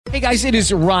Hey guys, it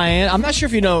is Ryan. I'm not sure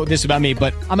if you know this about me,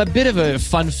 but I'm a bit of a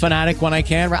fun fanatic when I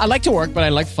can. I like to work, but I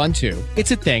like fun too.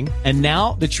 It's a thing. And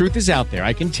now the truth is out there.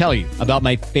 I can tell you about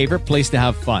my favorite place to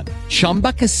have fun.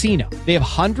 Chumba Casino. They have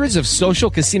hundreds of social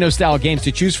casino style games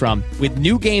to choose from with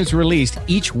new games released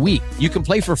each week. You can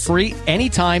play for free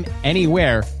anytime,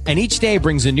 anywhere. And each day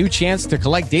brings a new chance to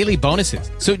collect daily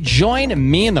bonuses. So join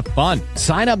me in the fun.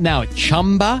 Sign up now at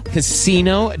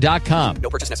ChumbaCasino.com. No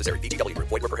purchase necessary. VGW.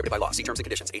 Void where prohibited by law. See terms and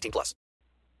conditions. 18+.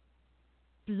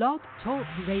 Blog Talk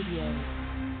Radio.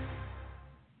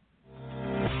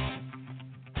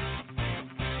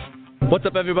 What's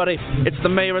up, everybody? It's the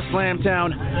mayor of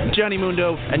Slamtown, Johnny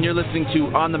Mundo, and you're listening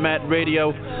to On the Mat Radio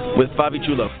with Fabi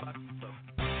Chulo.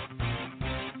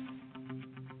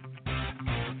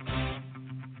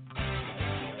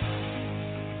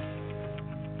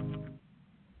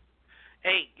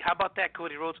 Hey, how about that,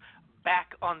 Cody Rhodes?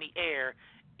 Back on the air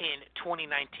in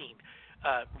 2019.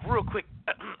 Real quick,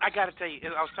 I got to tell you,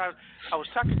 I was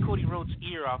talking Cody Rhodes'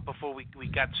 ear off before we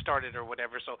got started or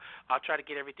whatever, so I'll try to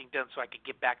get everything done so I can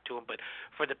get back to him. But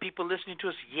for the people listening to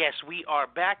us, yes, we are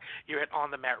back. You're at On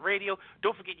The Mat Radio.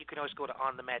 Don't forget, you can always go to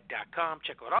onthemat.com,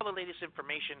 check out all the latest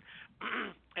information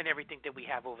and everything that we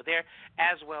have over there,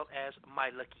 as well as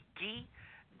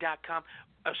myluckygee.com.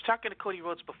 I was talking to Cody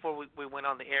Rhodes before we went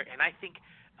on the air, and I think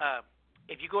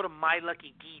if you go to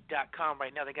myluckygee.com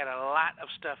right now, they got a lot of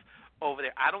stuff over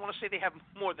there. I don't want to say they have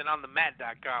more than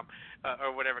onthemat.com or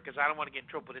whatever, because I don't want to get in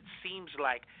trouble, but it seems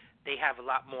like they have a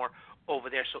lot more over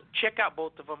there. So check out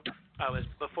both of them.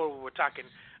 Before we were talking,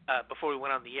 before we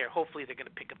went on the air, hopefully they're going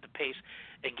to pick up the pace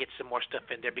and get some more stuff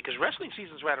in there, because wrestling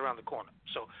season's right around the corner.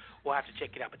 So we'll have to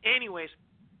check it out. But anyways,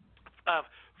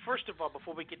 first of all,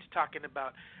 before we get to talking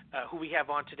about who we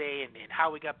have on today and how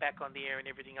we got back on the air and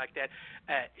everything like that,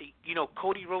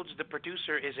 Cody Rhodes, the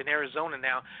producer, is in Arizona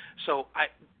now. So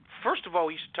first of all,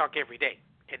 we used to talk every day,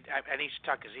 and I used to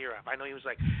talk his ear off. I know he was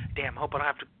like, damn, I hope I don't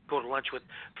have to go to lunch with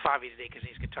Favi today because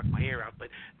he's going to talk my ear out. But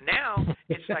now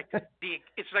it's like the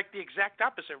exact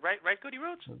opposite, right, Cody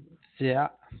Rhodes? Yeah,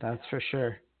 that's for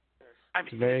sure. I mean,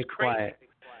 it's very it's crazy. quiet.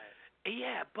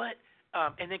 Yeah, but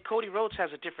and then Cody Rhodes has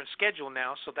a different schedule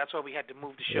now, so that's why we had to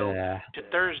move the show to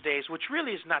Thursdays, which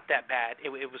really is not that bad.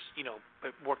 It was, it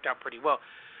worked out pretty well.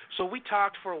 So we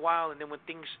talked for a while, and then when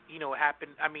things,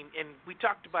 happened, I mean, and we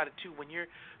talked about it too. When you're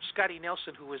Scotty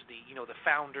Nelson, who is the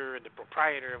founder and the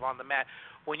proprietor of On the Mat,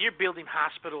 when you're building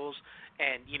hospitals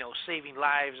and, saving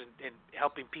lives and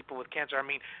helping people with cancer, I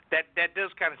mean, that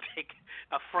does kind of take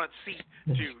a front seat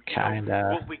to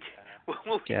what we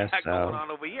got going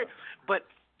on over here. But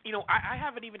I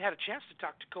haven't even had a chance to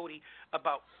talk to Cody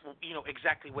about,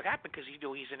 exactly what happened, because,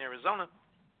 he's in Arizona.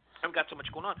 I've got so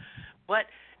much going on. But,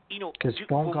 because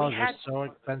phone calls are so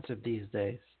expensive these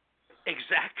days.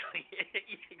 Exactly.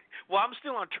 Well, I'm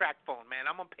still on track phone, man.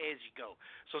 I'm on pay as you go.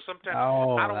 So sometimes I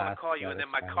don't want to call you, and then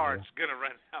my card's gonna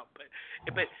run out. But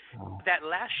that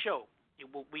last show,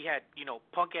 we had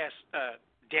punk ass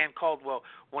Dan Caldwell,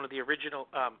 one of the original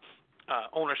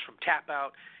owners from Tap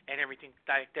Out and everything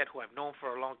like that, who I've known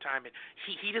for a long time, and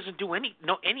he doesn't do any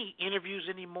interviews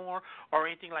anymore or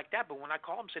anything like that. But when I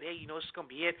called him, said, hey, this is gonna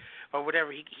be it or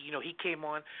whatever, he came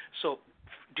on. So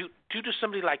due to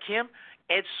somebody like him,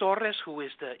 Ed Soares, who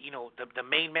is the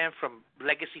main man from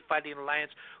Legacy Fighting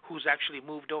Alliance, who's actually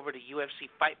moved over to UFC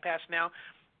Fight Pass now,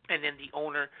 and then the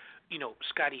owner,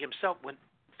 Scotty himself.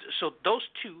 So those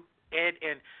two, Ed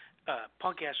and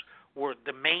Punk Ass, were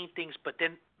the main things. But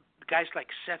then guys like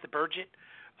Seth Burgett,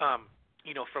 from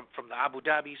the Abu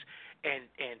Dhabis, and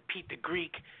Pete the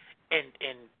Greek, and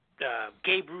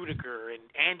Gabe Rudiger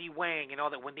and Andy Wang and all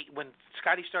that. When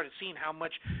Scotty started seeing how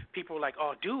much people were like,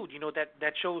 oh, dude,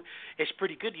 that show is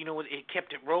pretty good. It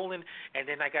kept it rolling. And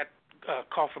then I got a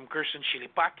call from Gerson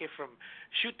Shilipake from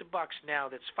Shoot the Box now,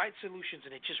 that's Fight Solutions,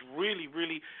 and it just really,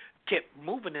 really kept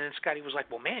moving. And then Scotty was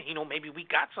like, well, man, maybe we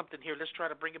got something here. Let's try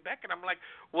to bring it back. And I'm like,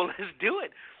 well, let's do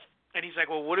it. And he's like,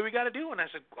 well, what do we got to do? And I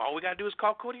said, all we got to do is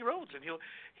call Cody Rhodes, and he'll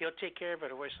take care of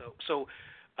it. So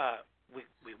we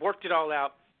worked it all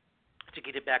out to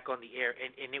get it back on the air,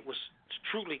 and it was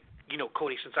truly,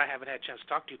 Cody, since I haven't had a chance to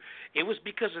talk to you, it was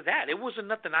because of that. It wasn't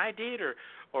nothing I did or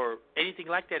anything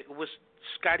like that. It was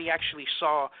Scotty actually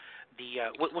saw the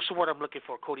what's the word I'm looking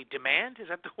for, Cody? Demand? Is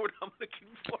that the word I'm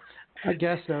looking for? I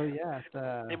guess so, yeah.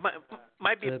 It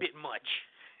might be a bit much.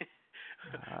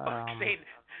 Saying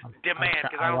demand,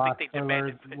 because I don't think they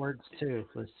demanded words too.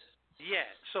 Yeah,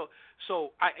 so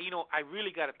I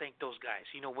really got to thank those guys.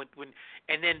 When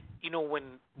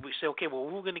we say, okay, well,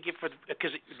 we're going to give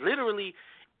because literally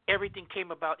everything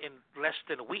came about in less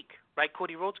than a week, right?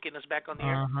 Cody Rhodes getting us back on the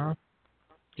air.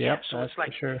 Yep, yeah, so that's it's like,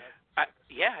 for sure.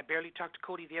 I barely talked to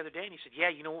Cody the other day, and he said, "Yeah,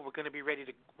 you know what? We're going to be ready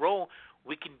to roll.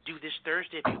 We can do this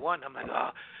Thursday if you want." I'm like, "Oh."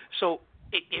 So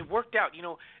it worked out. You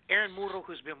know, Aron Muro,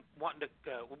 who's been wanting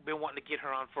to get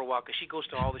her on for a while because she goes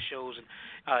to all the shows,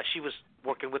 and she was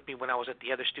working with me when I was at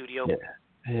the other studio.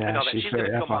 Yeah, she's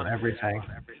very up on everything.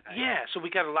 Yeah, so we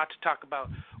got a lot to talk about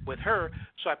with her.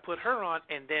 So I put her on,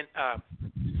 and then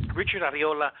Richard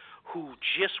Arreola, who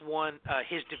just won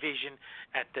his division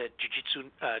at the Jiu-Jitsu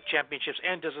Championships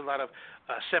and does a lot of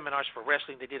seminars for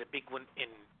wrestling. They did a big one in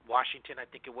Washington, I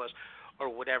think it was, or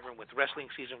whatever. And with wrestling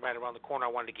season right around the corner, I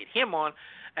wanted to get him on,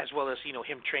 as well as, you know,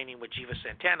 him training with Jiva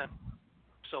Santana.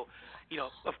 So, you know,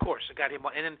 of course, I got him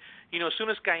on. And then, you know, as soon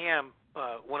as Kayam,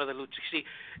 one of the Lucha, see,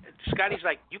 Scotty's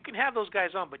like, you can have those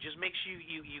guys on, but just make sure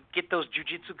you get those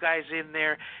jiu-jitsu guys in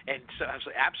there. And so I was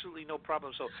like, absolutely no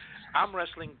problem. So I'm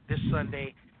wrestling this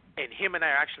Sunday, and him and I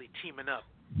are actually teaming up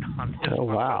on this. Oh,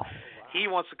 wow. He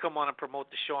wants to come on and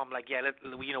promote the show. I'm like, yeah,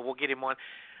 we'll get him on.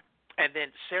 And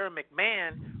then Sarah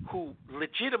Mcmann, who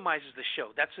legitimizes the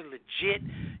show. That's a legit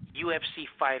UFC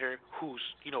fighter who's,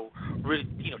 you know, really,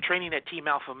 you know, training at Team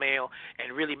Alpha Male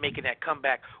and really making that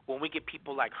comeback. When we get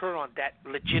people like her on, that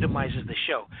legitimizes the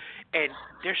show. And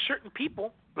there's certain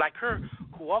people like her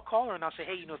who I'll call her and I'll say,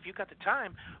 hey, you know, if you got the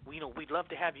time, you know, we'd love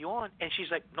to have you on. And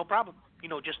she's like, no problem. You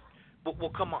know, just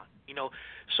we'll come on, you know.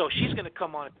 So she's going to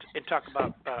come on and talk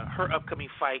about her upcoming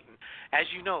fight. And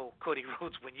as you know, Cody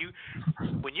Rhodes, when you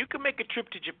can make a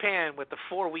trip to Japan with a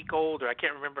 4-week-old, or I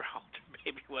can't remember how old the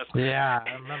baby was. Yeah,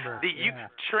 I remember.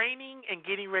 Training and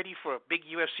getting ready for a big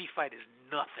UFC fight is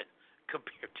nothing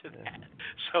compared to that.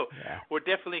 So we're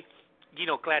definitely, you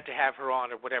know, glad to have her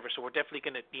on or whatever. So we're definitely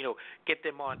going to, you know, get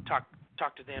them on, talk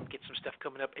to them, get some stuff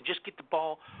coming up, and just get the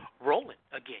ball rolling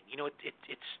again. You know,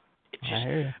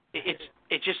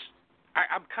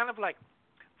 I'm kind of like,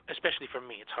 especially for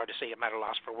me, it's hard to say, I'm at a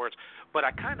loss for words, but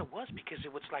I kind of was, because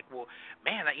it was like, well,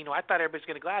 man, I thought everybody's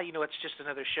going to go, you know, it's just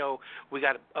another show. We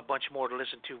got a bunch more to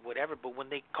listen to, whatever. But when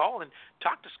they call and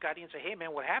talk to Scotty and say, hey,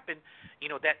 man, what happened?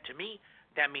 You know, that to me,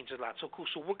 that means a lot. So cool.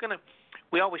 So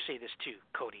we always say this too,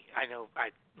 Cody. I know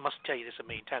I must tell you this a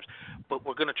million times, but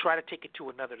we're going to try to take it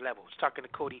to another level. I was talking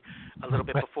to Cody a little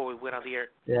bit before we went on the air.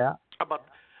 Yeah.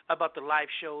 About the live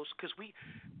shows, because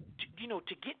you know,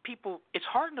 to get people, it's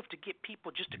hard enough to get people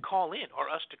just to call in,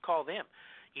 or us to call them,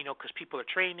 you know, because people are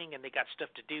training and they got stuff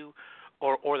to do,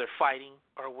 or they're fighting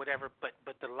or whatever. But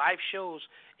the live shows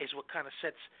is what kind of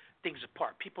sets things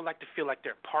apart. People like to feel like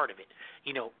they're a part of it,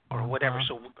 you know, or whatever.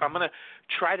 So I'm going to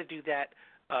try to do that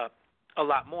a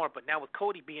lot more. But now with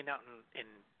Cody being out in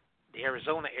the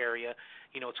Arizona area,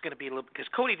 you know, it's going to be a little, because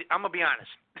Cody, I'm going to be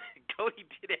honest, Cody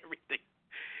did everything.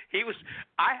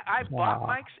 I bought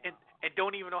mics and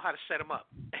don't even know how to set them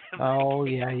up. Oh,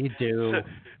 yeah, you do. I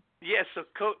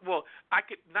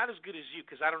could, not as good as you,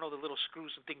 because I don't know the little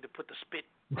screws and thing to put the spit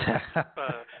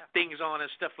things on and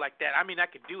stuff like that. I mean,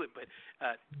 I could do it, but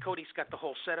Cody's got the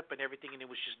whole setup and everything, and it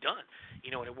was just done,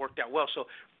 you know, and it worked out well. So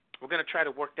we're going to try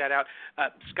to work that out.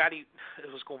 Scotty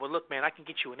was going, well, look, man, I can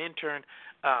get you an intern,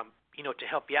 you know, to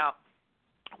help you out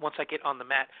once I get on the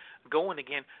mat going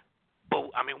again.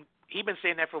 But, I mean, he's been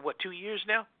saying that for, 2 years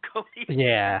now, Cody?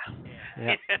 Yeah. You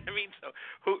know what I mean? So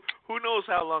who knows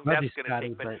how long that's going to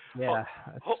take. But yeah.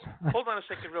 Hold on a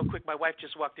second real quick. My wife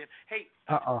just walked in. Hey,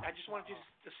 I just wanted you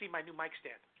to see my new mic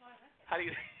stand. How do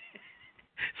you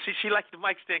 – see, she likes the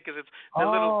mic stand because it's the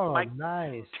little mic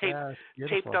nice.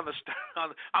 taped on the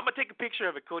I'm going to take a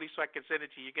picture of it, Cody, so I can send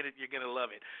it to you. You're gonna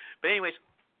love it. But anyways –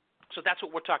 so that's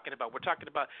what we're talking about. We're talking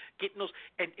about getting those.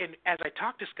 And as I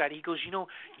talked to Scotty, he goes, you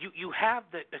know, you have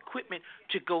the equipment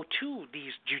to go to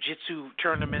these jiu-jitsu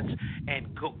tournaments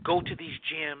and go to these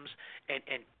gyms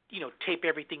and you know, tape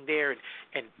everything there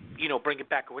and you know, bring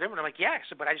it back or whatever. And I'm like, yeah,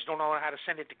 but I just don't know how to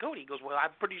send it to Cody. He goes, well,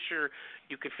 I'm pretty sure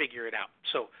you could figure it out.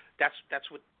 So that's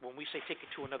what, when we say take it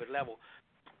to another level,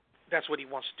 that's what he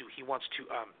wants to do. He wants to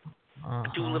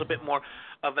do a little bit more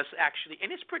of us actually,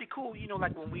 and it's pretty cool. You know,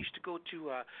 like when we used to go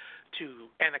to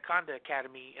Anaconda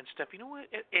Academy and stuff. You know what?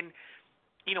 And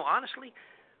you know, honestly,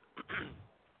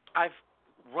 I've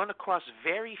run across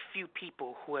very few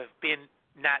people who have been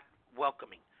not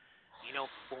welcoming. You know,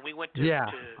 when we went to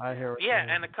I hear what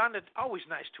Anaconda's always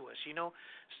nice to us. You know,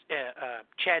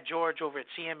 Chad George over at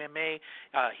CMMA,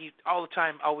 he all the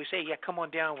time always say, yeah, come on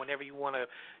down whenever you want to,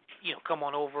 you know, come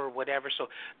on over or whatever. So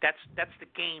that's the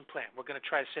game plan. We're going to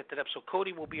try to set that up. So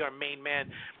Cody will be our main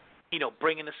man, you know,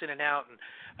 bringing us in and out and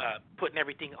putting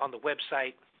everything on the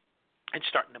website and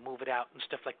starting to move it out and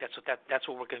stuff like that. So that's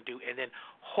what we're going to do. And then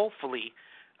hopefully,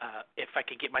 if I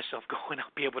can get myself going, I'll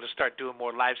be able to start doing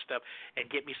more live stuff and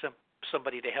get me some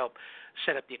somebody to help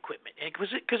set up the equipment, and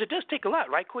because it does take a lot,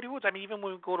 right, Cody Rhodes? I mean, even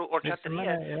when we go to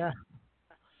Horchata,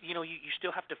 you know, you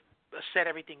still have to set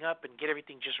everything up and get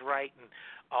everything just right and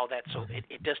all that. So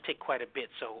it does take quite a bit.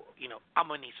 So, you know, I'm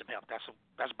going to need some help. That's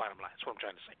bottom line. That's what I'm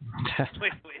trying to say.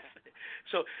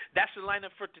 So that's the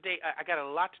lineup for today. I got a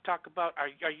lot to talk about.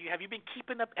 Have you been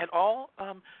keeping up at all,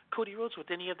 Cody Rhodes, with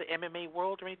any of the MMA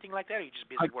world or anything like that? Or are you just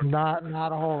busy working? Not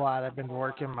a whole lot. I've been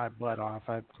working my butt off.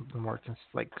 I've been working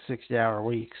like 60-hour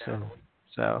weeks.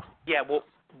 So. Yeah, well,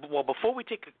 before we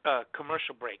take a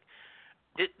commercial break,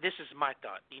 this is my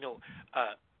thought. You know,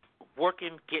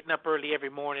 working, getting up early every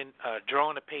morning,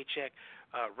 drawing a paycheck,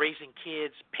 raising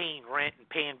kids, paying rent, and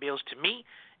paying bills, to me,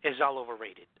 is all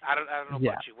overrated. I don't know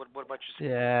about you. What about you?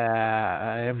 Yeah,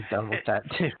 I am done with that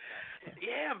too.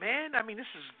 Yeah, man. I mean,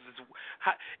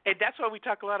 and that's why we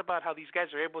talk a lot about how these guys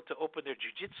are able to open their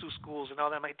jiu-jitsu schools and all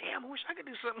that. I'm like, damn, I wish I could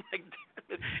do something like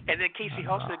that. And then Casey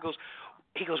Halstead goes,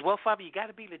 well, Fabi, you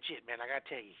got to be legit, man. I got to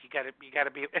tell you, you got to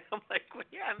be. And I'm like, well,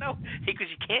 yeah, I know. He goes,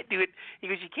 you can't do it. He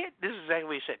goes, you can't. This is exactly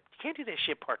what he said. You can't do that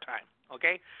shit part time,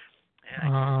 okay?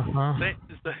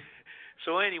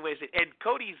 So, anyways, and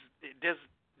Cody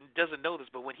doesn't know this,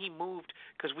 but when he moved,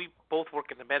 because we both work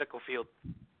in the medical field,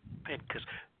 and because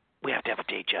we have to have a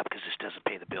day job because this doesn't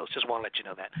pay the bills. Just want to let you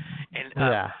know that.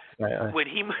 And when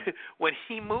he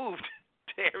moved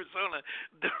to Arizona,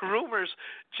 the rumors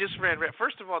just ran.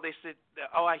 First of all, they said,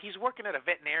 he's working at a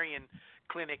veterinarian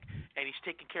clinic and he's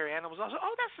taking care of animals. I was like,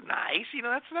 oh, that's nice. You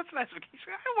know, that's nice. He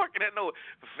said, I'm working at no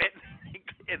veterinarian.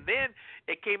 And then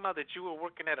it came out that you were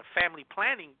working at a family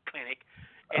planning clinic.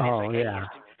 And it's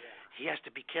like, he has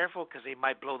to be careful because they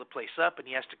might blow the place up, and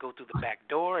he has to go through the back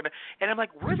door. And I'm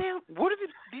like, where do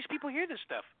these people hear this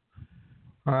stuff?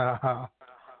 I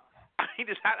mean,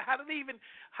 how do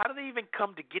they even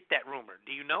come to get that rumor?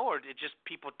 Do you know, or is it just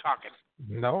people talking?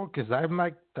 No, because I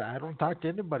don't talk to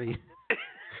anybody.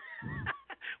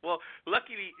 Well,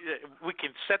 luckily, we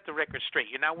can set the record straight.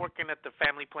 You're not working at the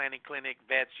family planning clinic,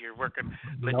 vets. You're working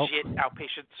legit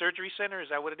outpatient surgery center. Is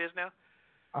that what it is now?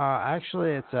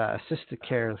 Actually, it's assisted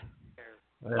care.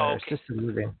 Assisted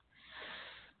living.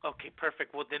 Okay, perfect.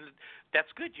 Well, then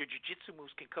that's good. Your jiu-jitsu moves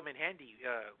can come in handy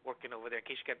working over there in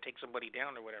case you got to take somebody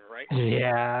down or whatever, right?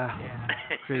 Yeah.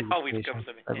 Always comes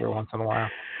in every once in a while.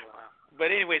 But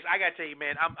anyways, I got to tell you,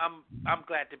 man, I'm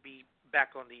glad to be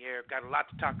back on the air. Got a lot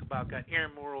to talk about. Got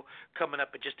Aron Muro coming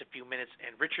up in just a few minutes,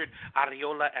 and Richard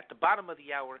Arreola at the bottom of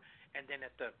the hour, and then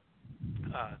at the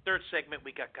third segment, we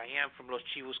got Kayam from Los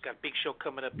Chivos. Got big show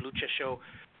coming up, Lucha show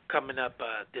coming up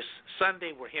this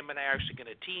Sunday, where him and I are actually going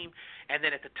to team. And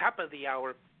then at the top of the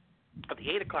hour, of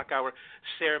the 8 o'clock hour,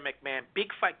 Sara Mcmann,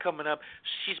 big fight coming up.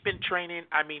 She's been training.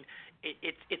 I mean,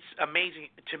 it's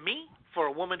amazing to me for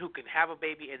a woman who can have a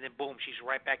baby and then boom, she's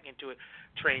right back into it,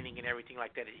 training and everything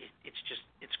like that.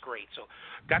 It's great. So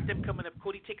got them coming up.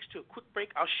 Cody, take us to a quick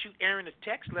break. I'll shoot Aron a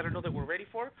text, let her know that we're ready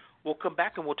for her. We'll come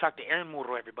back and we'll talk to Aron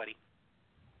Muro, everybody.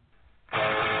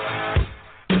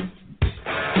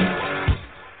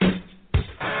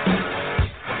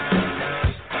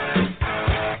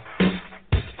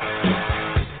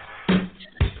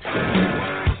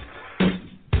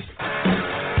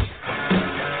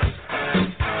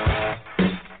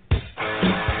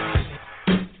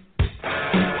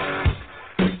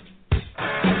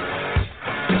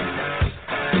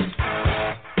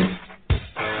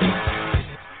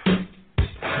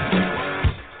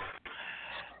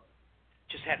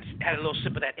 Had a little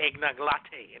sip of that eggnog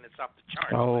latte, and it's off the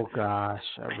charts. Oh gosh,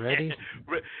 ready?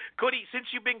 Cody, since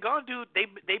you've been gone, dude,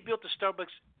 they built a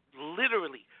Starbucks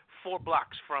literally 4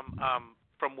 blocks from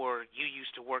where you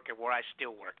used to work and where I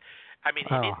still work. I mean,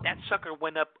 that sucker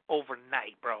went up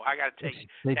overnight, bro. I gotta tell you,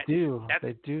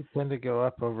 They do tend to go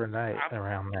up overnight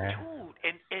around there,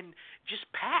 dude, and just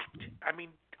packed. I mean,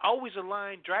 always a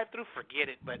line, drive-through, forget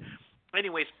it. But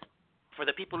anyways, for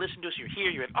the people listening to us, you're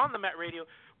here. You're at On the Mat Radio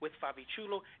with Fabi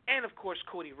Chulo, and of course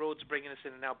Cody Rhodes bringing us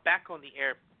in and now back on the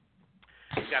air.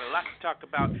 We've got a lot to talk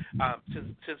about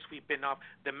since we've been off.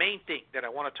 The main thing that I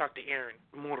want to talk to Aron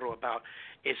Muro about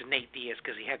is Nate Diaz,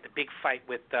 because he had the big fight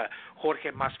with Jorge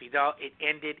Masvidal. It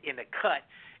ended in a cut,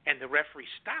 and the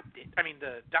referee stopped it. I mean,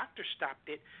 the doctor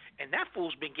stopped it, and that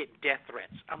fool's been getting death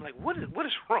threats. I'm like, what is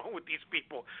wrong with these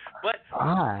people? But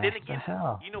then again,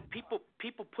 you know, people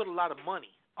put a lot of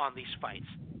money on these fights.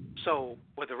 So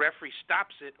when the referee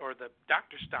stops it or the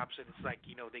doctor stops it, it's like,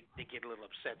 you know, they get a little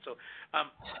upset. So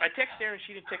I texted Aron.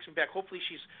 She didn't text me back. Hopefully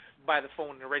she's by the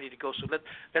phone and ready to go. So let's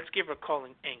give her a call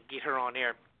and get her on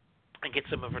air and get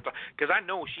some of her thoughts. Because I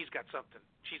know she's got something.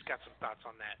 She's got some thoughts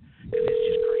on that. Because it's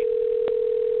just crazy.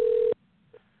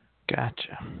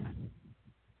 Gotcha.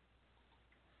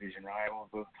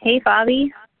 Hey,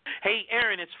 Bobby. Hey,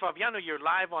 Aaron, it's Fabiano. You're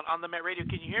live on the Met Radio.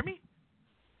 Can you hear me?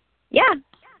 Yeah.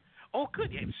 Oh,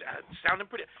 good. Yeah, it's sounding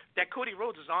pretty. That Cody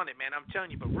Rhodes is on it, man. I'm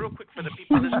telling you. But real quick for the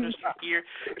people listeners here,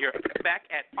 you're back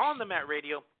at On the Mat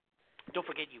Radio. Don't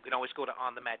forget, you can always go to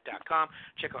onthemat.com,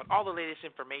 check out all the latest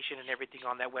information and everything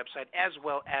on that website, as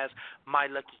well as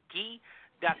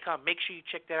myluckygee.com. Make sure you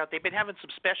check that out. They've been having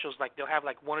some specials, like they'll have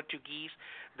like 1 or 2 geese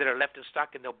that are left in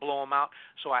stock, and they'll blow them out.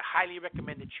 So I highly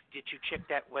recommend that you check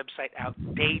that website out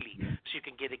daily so you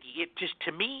can get a gi. It just,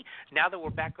 to me, now that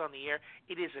we're back on the air,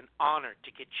 it is an honor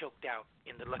to get choked out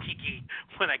in the lucky gi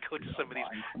when I go to some of these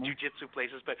jiu-jitsu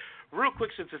places. But real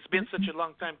quick, since it's been such a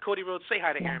long time, Cody Rhodes, say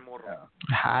hi to Aron Muro.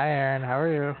 Hi, Aaron. How are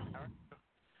you?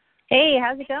 Hey,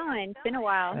 how's it going? It's been a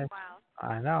while.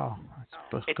 I know.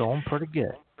 It's going pretty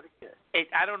good.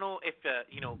 I don't know if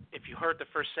if you heard the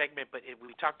first segment, but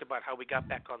we talked about how we got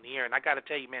back on the air, and I got to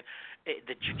tell you, man,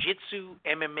 the jiu-jitsu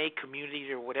MMA community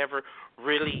or whatever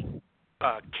really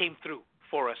came through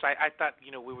for us. I thought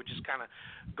we were just kind of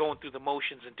going through the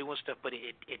motions and doing stuff, but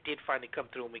it did finally come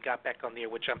through, and we got back on the air,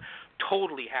 which I'm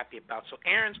totally happy about. So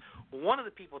Aaron's one of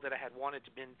the people that I had wanted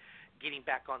to been getting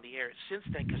back on the air since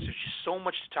then, because there's just so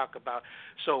much to talk about.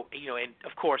 So and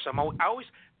of course I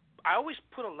always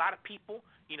put a lot of people.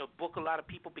 Book a lot of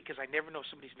people, because I never know if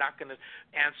somebody's not going to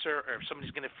answer or if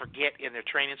somebody's going to forget in their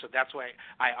training. So that's why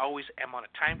I always am on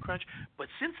a time crunch. But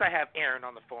since I have Aaron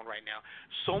on the phone right now,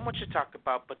 so much to talk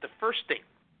about. But the first thing,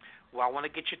 I want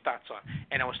to get your thoughts on,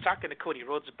 and I was talking to Cody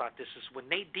Rhodes about this, is when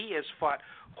Nate Diaz fought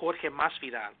Jorge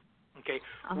Masvidal, okay,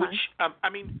 which,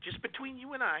 just between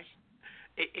you and I,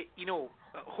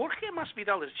 Jorge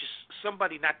Masvidal is just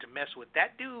somebody not to mess with.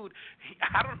 That dude,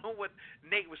 I don't know what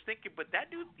Nate was thinking, but that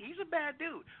dude, he's a bad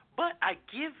dude. But I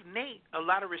give Nate a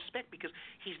lot of respect, because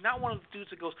he's not one of the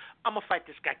dudes that goes, I'm going to fight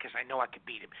this guy because I know I can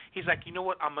beat him. He's like, you know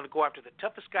what, I'm going to go after the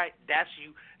toughest guy. That's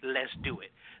you. Let's do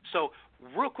it. So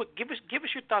real quick, give us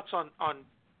your thoughts on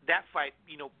that fight.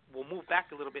 We'll move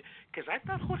back a little bit, because I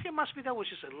thought Jorge Masvidal was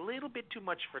just a little bit too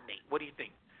much for Nate. What do you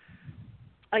think?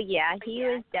 Oh yeah, he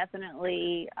was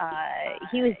definitely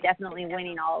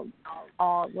winning all.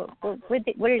 What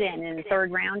did it end in the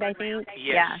third round? I think.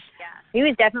 Yes. Yeah, he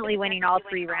was definitely winning all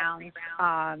 3 rounds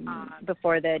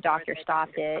before the doctor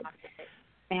stopped it.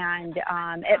 And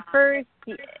at first,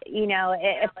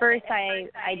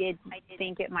 I did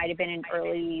think it might have been an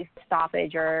early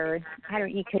stoppage, or I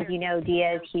don't, because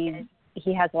Diaz, he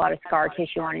has a lot of scar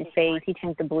tissue on his face. He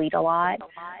tends to bleed a lot.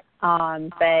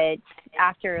 But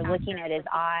after looking at his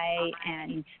eye,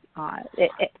 and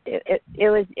it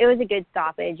was a good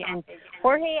stoppage. And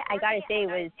Jorge, I gotta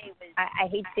say, I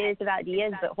hate to say this about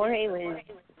Diaz, but Jorge was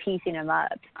piecing him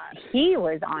up. He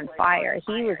was on fire.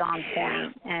 He was on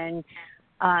point, and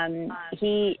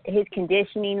his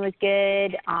conditioning was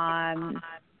good.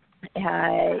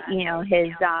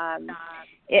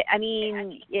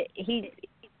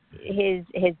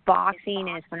 His boxing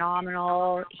is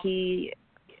phenomenal. He's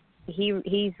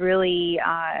really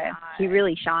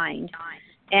he shined,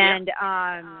 and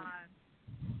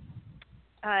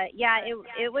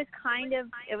it was kind of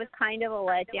a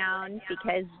letdown,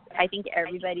 because I think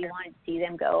everybody wanted to see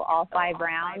them go all 5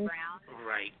 rounds.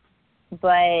 Right.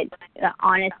 But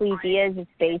honestly, Diaz's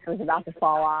face was about to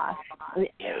fall off.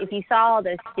 If you saw all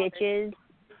those stitches,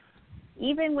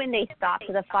 even when they stopped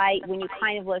the fight, when you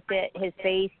kind of looked at his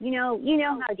face, you know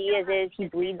how Diaz is. He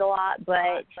bleeds a lot,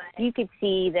 but you could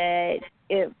see that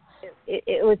it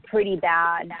was pretty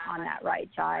bad on that right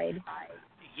side.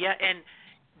 Yeah, and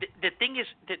the thing is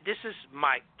that this is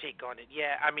my take on it.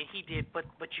 Yeah, I mean, he did, but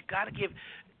you got to give.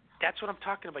 That's what I'm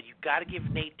talking about. You got to give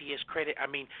Nate Diaz credit. I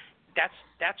mean,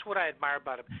 that's what I admire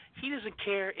about him. He doesn't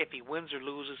care if he wins or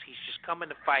loses. He's just coming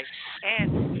to fight,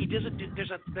 and he doesn't do.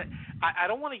 I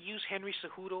don't want to use Henry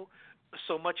Cejudo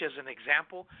so much as an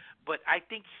example, but I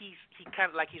think he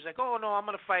kind of he's like, oh no, I'm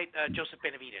going to fight Joseph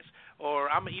Benavidez, or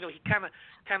he kind of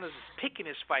is picking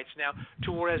his fights now.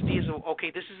 To whereas Diaz,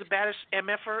 okay, this is the baddest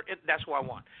MFer, that's who I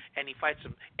want, and he fights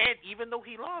him. And even though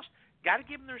he lost, got to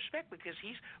give him the respect, because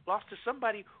he's lost to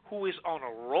somebody who is on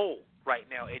a roll right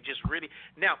now. It just really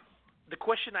now. The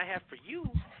question I have for you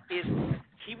is,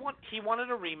 he wanted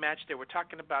a rematch. They were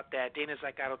talking about that. Dana's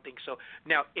like, I don't think so.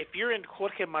 Now, if you're in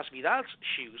Jorge Masvidal's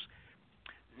shoes,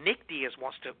 Nick Diaz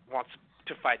wants to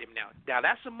fight him now. Now,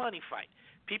 that's a money fight.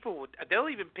 They'll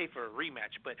even pay for a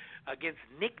rematch, but against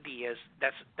Nick Diaz,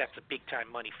 that's a big time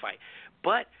money fight.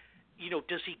 But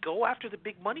does he go after the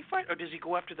big money fight, or does he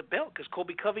go after the belt? Because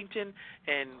Colby Covington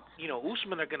and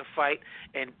Usman are going to fight,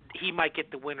 and he might get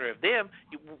the winner of them.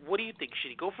 What do you think? Should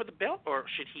he go for the belt, or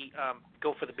should he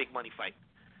go for the big money fight?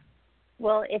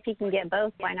 well, if he can get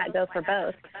both, why not go for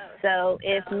both? So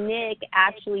if Nick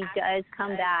actually does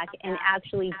come back and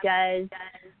actually does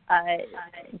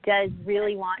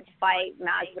really want to fight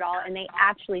Masvidal, and they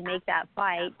actually make that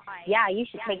fight, yeah, you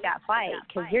should take that fight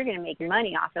because you're going to make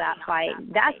money off of that fight.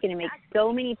 That's going to make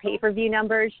so many pay-per-view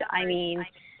numbers. I mean,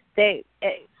 it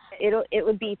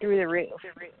would be through the roof.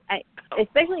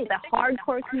 Especially the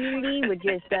hardcore community would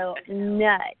just go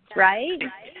nuts, right?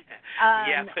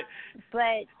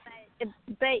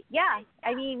 But yeah,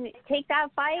 I mean, take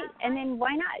that fight, and then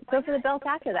why not go for the belt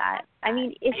after that? I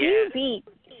mean,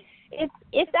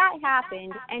 if that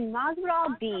happened and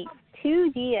Masvidal beat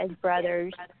two Diaz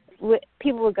brothers,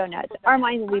 people would go nuts. Our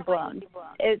minds would be blown.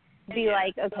 It'd be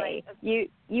like, okay, you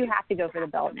have to go for the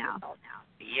belt now.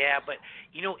 Yeah, but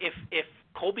if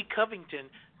Colby Covington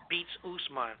beats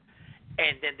Usman,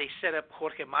 and then they set up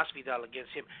Jorge Masvidal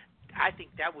against him, I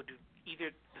think that would do either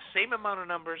the same amount of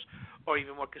numbers or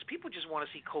even more, because people just want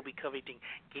to see Colby Covington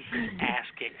get his ass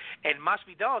kicked. And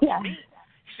Masvidal, to me,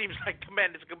 seems like the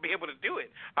man that's going to be able to do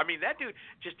it. I mean, that dude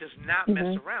just does not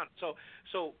mess around. So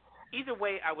either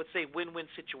way, I would say win-win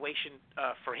situation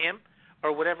for him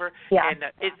or whatever. Yeah. And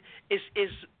is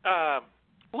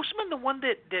Usman the one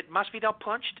that Masvidal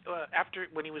punched after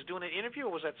when he was doing an interview,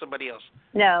 or was that somebody else?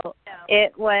 No,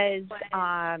 it was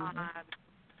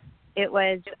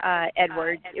Edwards.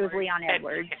 It was Leon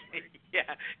Edwards.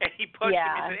 Yeah, and he punched him.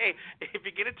 He said, "Hey, if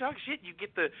you're gonna talk shit, you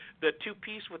get the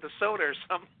 2-piece with a soda or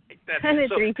something like that." The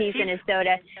 3-piece and a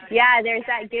soda. Yeah, there's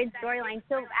that good storyline.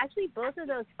 So actually, both of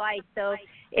those fights. So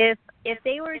if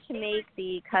they were to make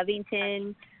the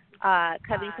Covington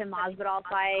Masvidal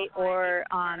fight, or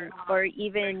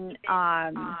even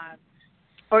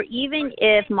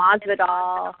if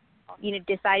Masvidal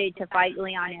decided to fight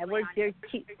Leon Edwards, there's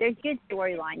good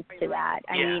storylines to that.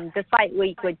 I mean, the fight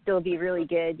week would still be really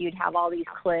good. You'd have all these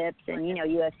clips, and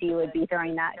UFC would be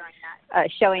throwing that,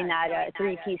 showing that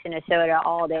 3-piece and a soda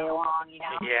all day long.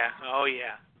 Yeah. Oh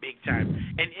yeah, big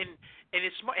time. And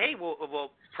it's smart. Hey,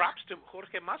 well, props to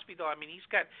Jorge Masvidal. I mean, he's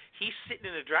sitting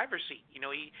in the driver's seat.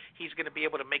 He's going to be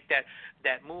able to make that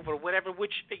move or whatever.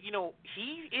 Which he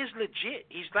is legit.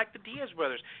 He's like the Diaz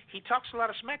brothers. He talks a lot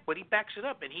of smack, but he backs it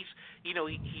up, and he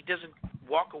doesn't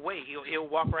walk away. He'll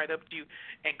walk right up to you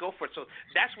and go for it. So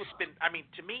that's what's been. I mean,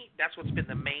 to me, that's what's been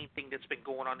the main thing that's been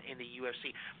going on in the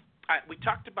UFC. We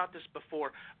talked about this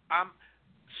before. I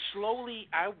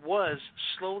was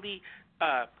slowly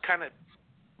kind of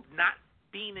not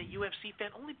being a UFC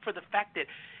fan, only for the fact that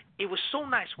it was so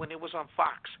nice when it was on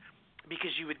Fox,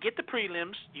 because you would get the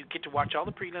prelims, you get to watch all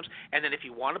the prelims, and then if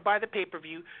you want to buy the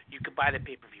pay-per-view, you could buy the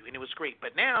pay-per-view, and it was great.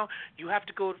 But now you have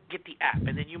to go get the app,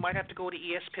 and then you might have to go to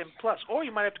ESPN Plus, or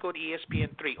you might have to go to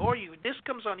ESPN 3, or this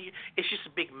comes on. It's just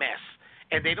a big mess,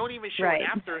 and they don't even show an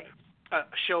after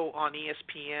show on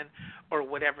ESPN or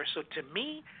whatever. So to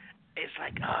me, it's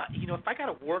like, if I got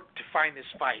to work to find this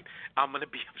fight, I'm going to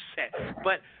be upset.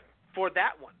 But for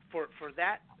that one, for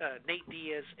that Nate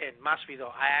Diaz and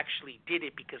Masvidal, I actually did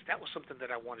it because that was something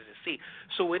that I wanted to see.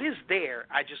 So it is there.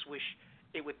 I just wish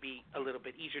it would be a little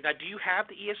bit easier. Now, do you have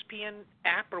the ESPN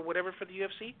app or whatever for the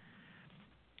UFC?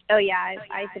 Oh yeah,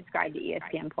 I subscribe to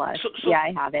ESPN Plus. So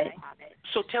I have it.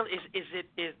 So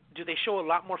do they show a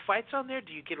lot more fights on there?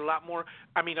 Do you get a lot more?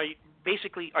 I mean, are you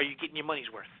getting your money's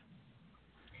worth?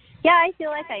 Yeah, I feel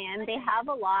like I am. They have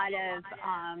a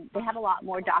lot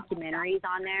more documentaries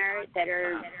on there that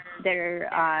are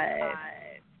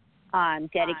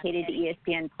dedicated to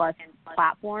ESPN Plus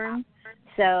platform.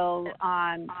 So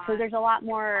there's a lot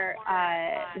more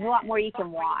you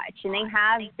can watch, and they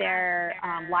have their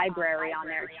library on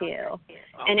there too. Okay.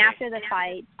 And after the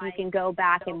fight, you can go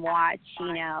back and watch.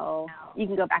 I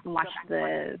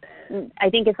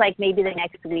think it's like maybe the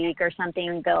next week or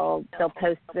something. They'll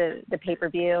post the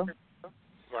pay-per-view.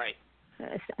 Right.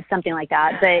 Something like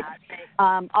that. But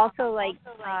also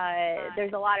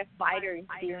there's a lot of fighters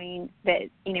doing that.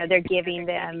 They're giving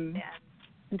them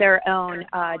their own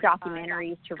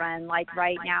documentaries to run. Like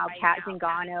right now, Kat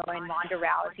Zingano and Ronda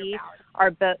Rousey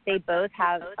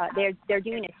they're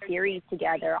doing a series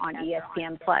together on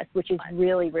ESPN Plus, which is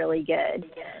really, really good.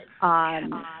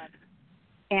 And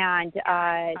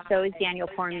so is Daniel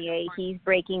Cormier. He's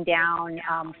breaking down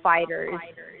fighters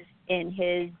in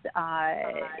his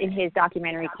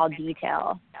documentary called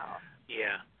Detail.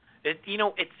 Yeah.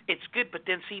 It's good, but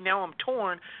then see, now I'm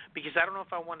torn because I don't know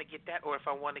if I want to get that or if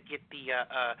I want to get the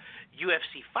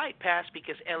UFC Fight Pass,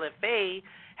 because LFA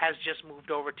has just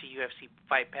moved over to UFC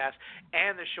Fight Pass,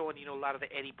 and they're showing a lot of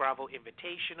the Eddie Bravo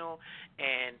Invitational,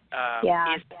 and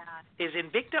is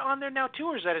Invicta on there now too,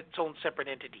 or is that its own separate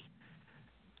entity?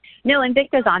 No,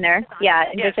 Invicta's on there. Yeah,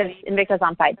 Invicta's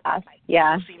on Fight Pass.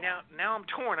 Yeah. See, now I'm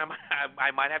torn.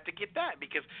 I might have to get that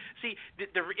because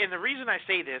the reason I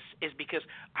say this is because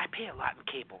I pay a lot in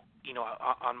cable.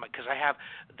 Because I have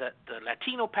the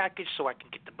Latino package, so I can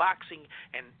get the boxing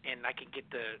and I can get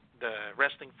the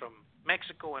wrestling from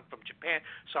Mexico and from Japan.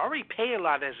 So I already pay a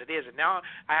lot as it is, and now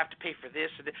I have to pay for this.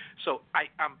 So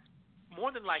I'm more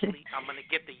than likely I'm going to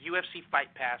get the UFC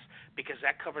Fight Pass because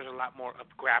that covers a lot more of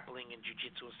grappling and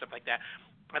jiu-jitsu and stuff like that.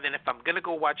 And then if I'm going to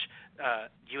go watch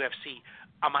UFC,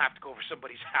 I'm going to have to go over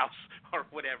somebody's house or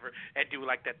whatever and do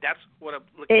like that. That's what I'm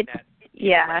looking at.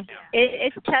 Yeah. Right now.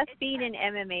 It's tough being an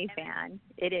MMA fan.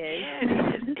 It is. Yeah,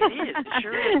 it is. It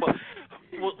sure is.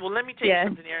 Well, let me tell you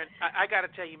something, Aaron. I got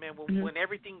to tell you, man, when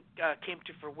everything came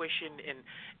to fruition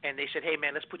and they said, hey,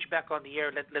 man, let's put you back on the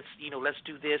air. Let's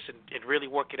do this and really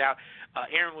work it out.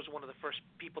 Aaron was one of the first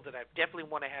people that I definitely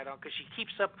want to have on because she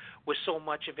keeps up with so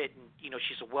much of it, and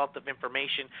she's a wealth of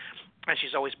information, and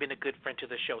she's always been a good friend to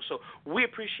the show. So we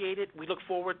appreciate it. We look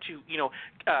forward to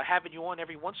having you on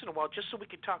every once in a while, just so we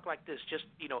can talk like this, just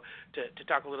to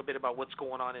talk a little bit about what's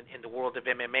going on in the world of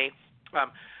MMA.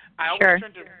 I always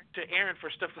turn to Aaron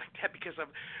for stuff like that because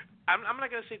I'm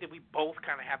not going to say that we both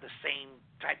kind of have the same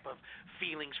type of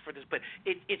feelings for this, but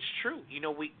it's true.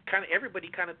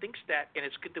 Everybody kind of thinks that, and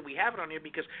it's good that we have it on here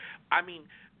because, I mean,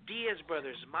 Diaz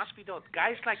brothers, Masvidal,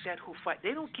 guys like that who fight,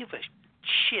 they don't give a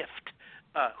shift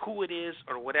who it is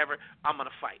or whatever. I'm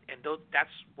going to fight, and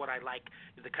that's what I like,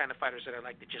 the kind of fighters that I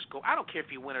like to just go. I don't care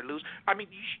if you win or lose. I mean,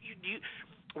 you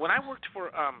when I worked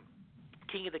for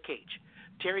King of the Cage,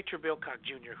 Terry Trebilcock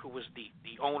Jr., who was the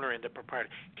owner and the proprietor,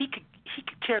 he could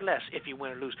care less if you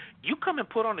win or lose. You come and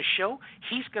put on a show,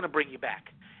 he's going to bring you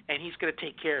back, and he's going to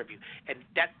take care of you. And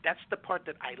that's the part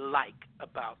that I like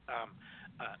about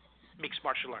mixed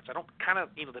martial arts. I don't kind of,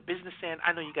 the business end,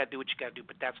 I know you got to do what you got to do,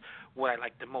 but that's what I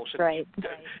like the most. Right.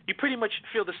 You pretty much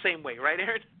feel the same way, right,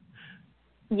 Aaron?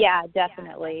 Yeah,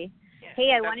 definitely. Yeah.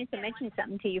 Hey, I wanted to mention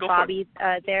something to you, Go Bobby.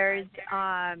 There's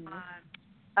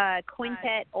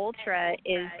Quintet Ultra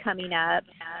is coming up,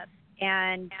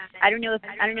 and I don't know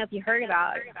if you heard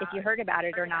about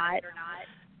it or not.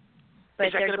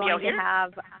 But they're going to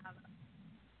have.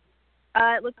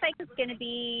 It looks like it's going to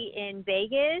be in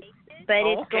Vegas, but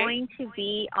it's going to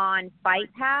be on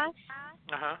Fight Pass.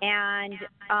 Uh-huh.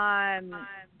 And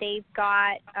they've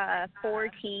got 4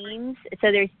 teams.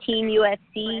 So there's Team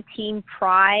UFC, Team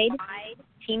Pride,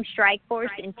 Team Strikeforce,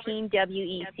 and Team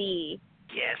WEC.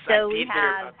 Yes, so I did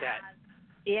hear about that.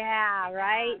 Yeah,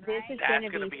 right? This is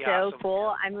going to be so awesome.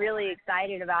 cool. I'm really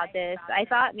excited about this. I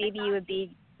thought maybe you would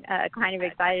be kind of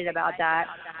excited about that.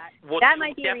 Well, that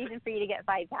might be a reason for you to get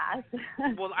Fight Pass.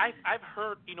 Well, I've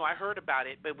heard, I heard about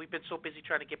it, but we've been so busy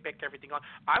trying to get back to everything on.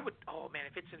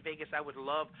 If it's in Vegas, I would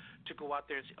love to go out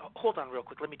there and see. Hold on real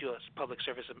quick. Let me do a public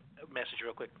service message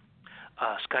real quick.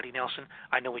 Scotty Nelson,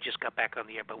 I know we just got back on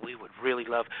the air, but we would really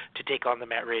love to take on the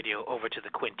Mat Radio over to the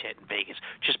Quintet in Vegas.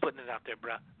 Just putting it out there,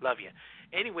 bruh. Love you.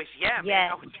 Anyways, man,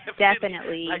 I would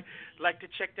definitely like to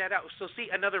check that out. So, see,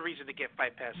 another reason to get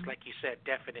Fight Pass, like you said,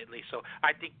 definitely. So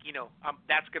I think,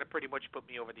 that's going to pretty much put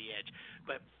me over the edge.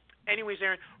 But anyways,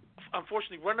 Aaron,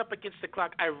 unfortunately, run up against the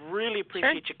clock. I really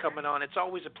appreciate you coming on. It's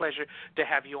always a pleasure to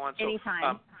have you on. So,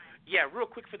 anytime. Real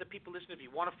quick for the people listening, if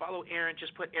you want to follow Aaron,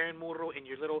 just put Aron Muro in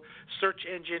your little search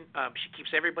engine. She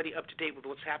keeps everybody up to date with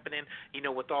what's happening,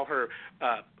 with all her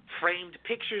framed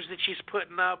pictures that she's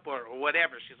putting up or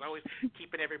whatever. She's always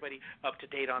keeping everybody up to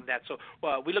date on that. So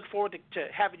we look forward to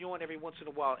having you on every once in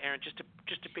a while, Aaron, just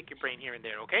to pick your brain here and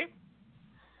there, okay?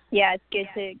 Yeah,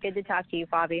 it's good to talk to you,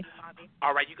 Bobby.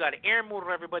 All right, you got it. Aron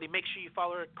Muro, everybody. Make sure you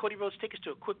follow her. Cody Rhodes, take us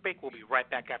to a quick break. We'll be right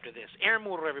back after this. Aron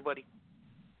Muro, everybody.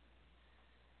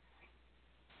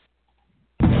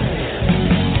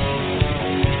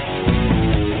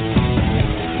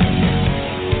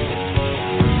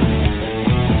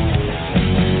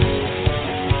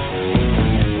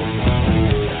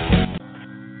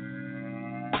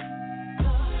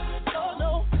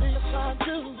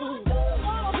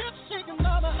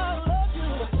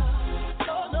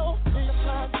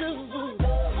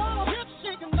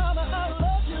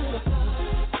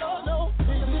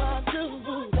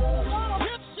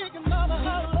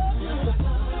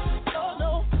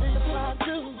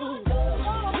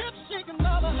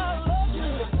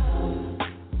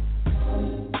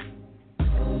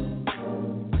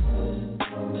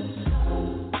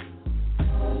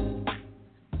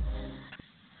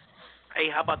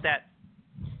 How about that,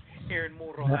 Aron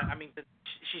Muro? I mean,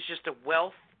 she's just a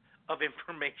wealth of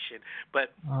information.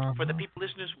 But for the people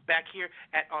listeners back here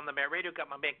on the Mat Radio, got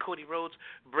my man Cody Rhodes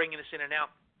bringing us in and out.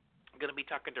 going to be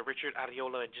talking to Richard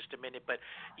Arreola in just a minute, but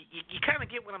you kind of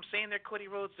get what I'm saying there, Cody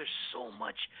Rhodes. There's so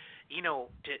much, you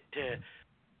got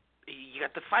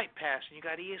the Fight Pass, and you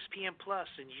got ESPN Plus,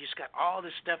 and you just got all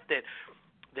this stuff that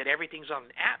everything's on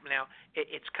an app now.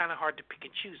 It's kind of hard to pick and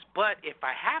choose. But if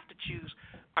I have to choose,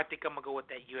 I think I'm going to go with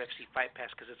that UFC Fight Pass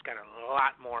because it's got a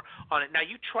lot more on it. Now,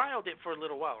 you trialed it for a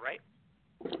little while, right?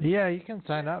 Yeah, you can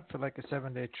sign up for like a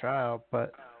 7-day trial,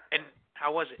 but... And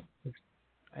how was it?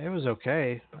 It was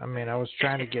okay. I mean, I was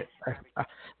trying to get... the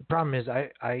problem is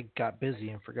I got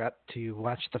busy and forgot to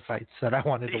watch the fights that I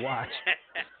wanted to watch.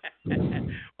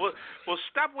 Well,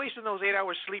 stop wasting those 8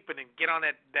 hours sleeping and get on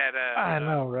that I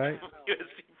know, right?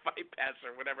 UFC Fight Pass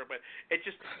or whatever. But it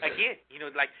just, again,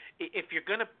 like if you're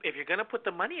gonna put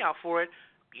the money out for it,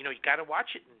 you got to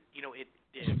watch it. And,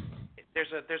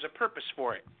 there's a purpose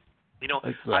for it.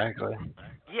 Exactly.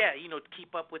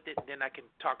 Keep up with it, and then I can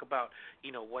talk about,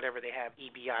 whatever they have,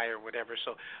 EBI or whatever.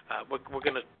 So we're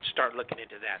going to start looking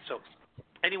into that. So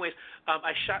anyways,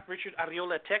 I shot Richard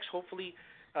Arreola a text. Hopefully,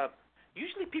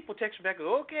 usually people text me back,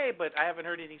 okay, but I haven't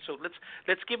heard anything. So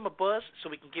let's give him a buzz so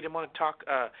we can get him on and talk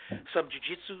some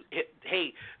jiu-jitsu.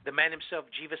 Hey, the man himself,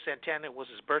 Jiva Santana, it was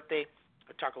his birthday.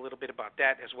 I'll talk a little bit about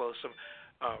that, as well as some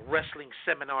wrestling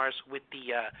seminars with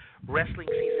the wrestling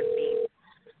season being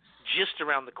just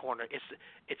around the corner.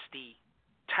 It's the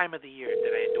time of the year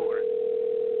that I adore.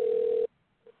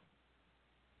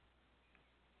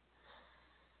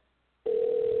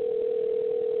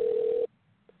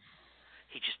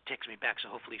 He just texted me back, so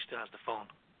hopefully he still has the phone.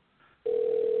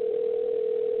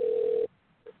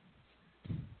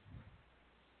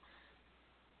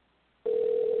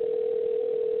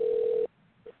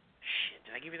 Shit,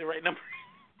 did I give you the right number?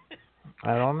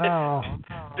 I don't know.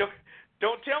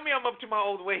 Don't tell me I'm up to my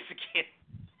old ways again.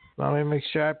 Let me make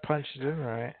sure I punched it in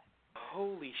right.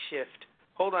 Holy shift.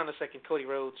 Hold on a second, Cody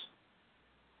Rhodes.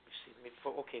 Let me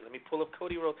pull up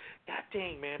Cody Rhodes. God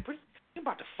dang, man. You're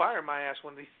about to fire my ass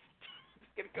one of these.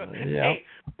 Go. Yeah. Hey,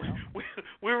 we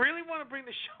really want to bring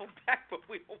the show back, but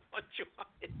we don't want you on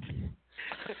it.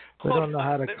 We don't know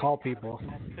how to call people.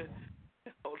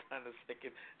 Hold on a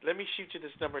second. Let me shoot you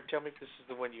this number and tell me if this is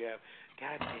the one you have.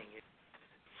 God dang it.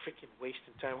 Freaking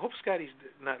wasting time. Hope Scotty's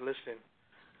not listening.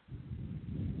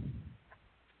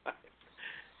 0142.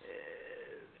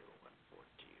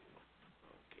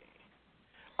 Okay.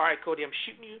 All right, Cody, I'm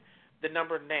shooting you the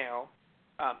number now.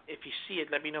 If you see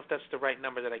it, let me know if that's the right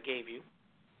number that I gave you.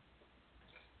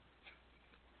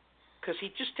 Because he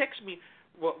just texted me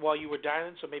while you were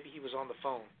dialing, so maybe he was on the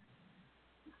phone.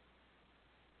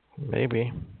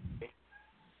 Maybe.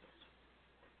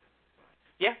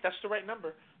 Yeah, that's the right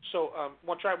number. So,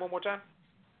 want to try it one more time?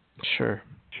 Sure.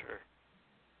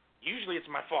 Usually it's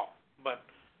my fault, but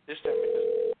this time it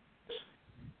isn't.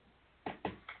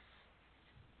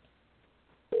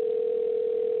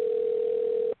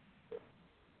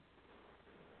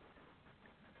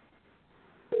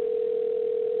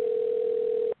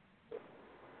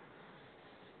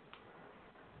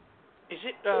 Is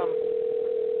it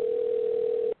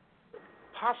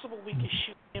possible we could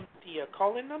shoot him the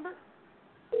call-in number?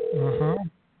 Mm-hmm.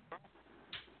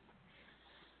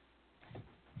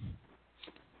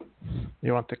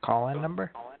 You want the call-in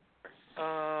number?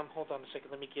 Hold on a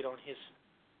second. Let me get on his.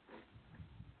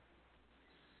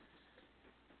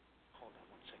 Hold on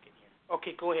 1 second here.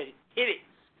 Okay, go ahead. Hit it.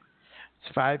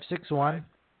 It's 561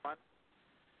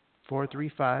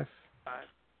 435.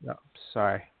 No,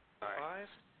 sorry.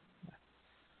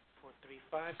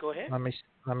 435. Go ahead.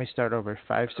 Let me start over.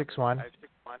 561.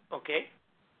 Okay.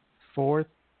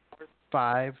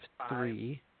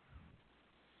 453.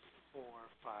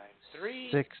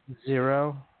 453. 60.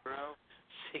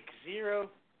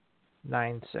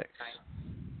 96.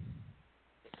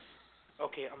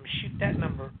 Okay, I'm gonna shoot that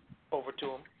number over to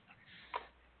him.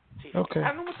 See, okay. I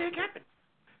don't know what the heck happened.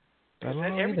 I don't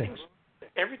know either.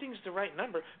 Everything's the right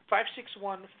number.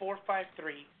 561-453-6096.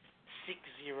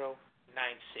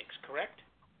 Correct?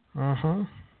 Mm-hmm.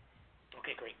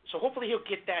 Okay, great. So hopefully he'll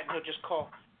get that and he'll just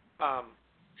call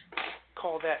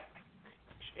that,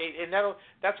 and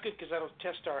that's good because that'll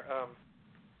test our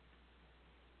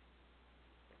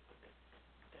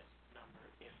that number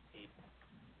if able.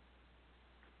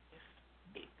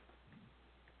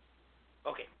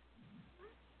 Okay.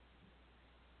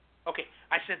 Okay,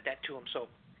 I sent that to him, so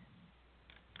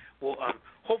well,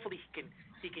 hopefully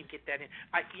he can get that in.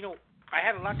 I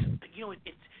had a lot to,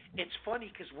 it's funny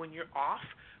because when you're off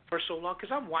for so long,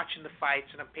 because I'm watching the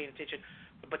fights and I'm paying attention,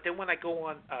 but then when I go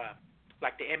on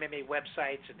like the MMA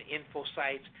websites and the info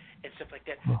sites and stuff like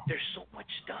that, there's so much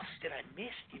stuff that I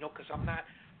missed, because I'm not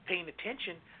paying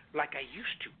attention like I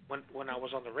used to when I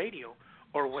was on the radio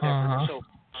or whatever. So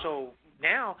So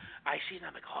now I see it and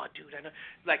I'm like, oh, dude, I know.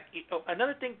 Like,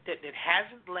 another thing that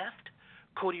hasn't left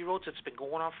Cody Rhodes that's been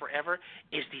going on forever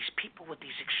is these people with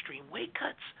these extreme weight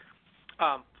cuts.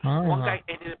 One guy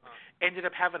ended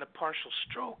up having a partial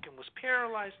stroke and was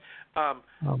paralyzed.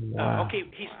 Wow. Okay,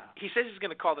 he says he's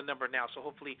going to call the number now, so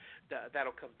hopefully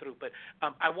that'll come through. But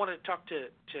I wanted to talk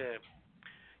to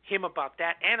him about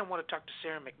that, and I want to talk to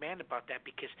Sarah Mcmann about that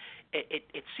because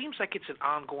it seems like it's an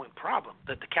ongoing problem.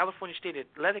 That the California State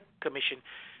Athletic Commission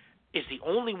is the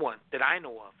only one that I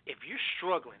know of. If you're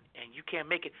struggling and you can't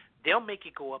make it, they'll make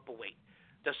you go up a weight.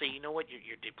 They'll say, you know what,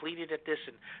 you're depleted at this,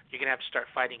 and you're going to have to start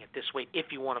fighting at this weight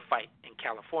if you want to fight in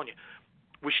California,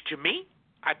 which to me,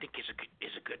 I think is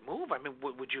a good move. I mean,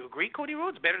 would you agree, Cody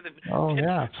Rhodes? Better than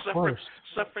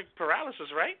suffering paralysis,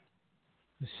 right?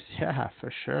 Yeah, for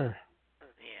sure.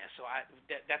 Yeah, so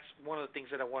that's one of the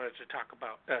things that I wanted to talk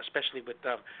about, especially with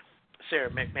Sarah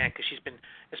McMahon, because she's been,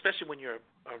 especially when you're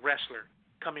a wrestler,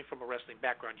 coming from a wrestling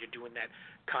background, you're doing that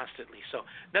constantly. So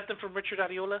nothing from Richard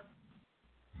Arreola?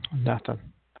 Nothing.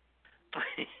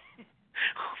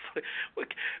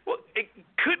 Well, it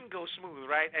couldn't go smooth,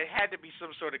 right? It had to be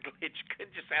some sort of glitch.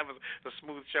 Couldn't just have a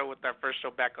smooth show with our first show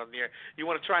back on the air. You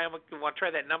want to try him? You want to try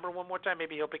that number one more time?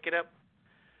 Maybe he'll pick it up.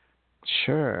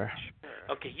 Sure.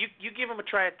 Okay, you give him a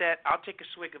try at that. I'll take a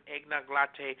swig of eggnog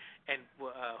latte, and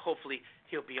hopefully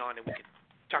he'll be on, and we can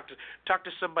talk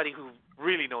to somebody who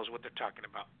really knows what they're talking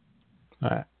about. All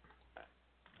right.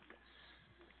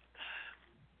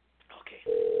 Okay.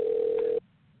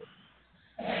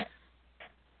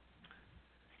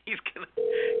 He's gonna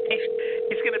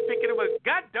pick it up.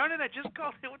 God darn it! I just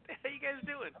called him. What the hell are you guys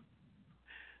doing?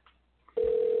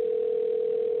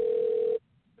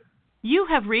 You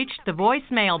have reached the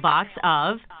voicemail box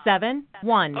of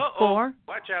 714.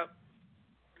 Watch out.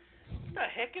 What the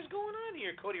heck is going on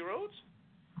here, Cody Rhodes?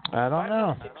 I don't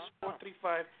know.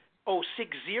 435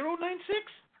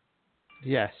 6096?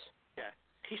 Yes. Yeah.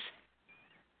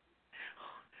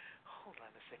 Hold on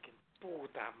a second.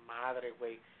 Puta madre,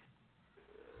 wait.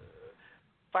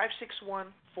 561-435-6096.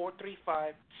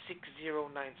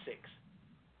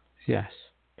 Yes.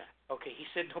 Yeah. Okay, he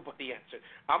said nobody answered.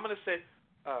 I'm going to say,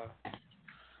 okay,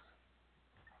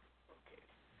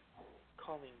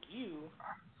 calling you.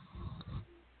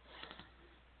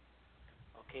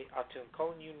 Okay, I'll tell him,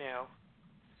 calling you now.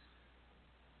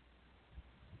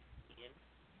 In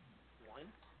 1.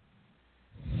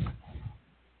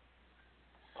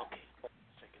 Okay,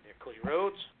 second there, Cody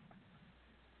Rhodes.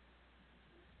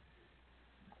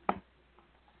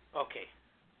 Okay.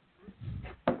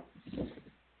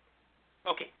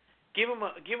 Okay. Give him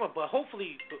but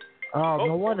hopefully.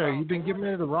 No wonder you've been giving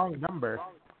me the wrong number.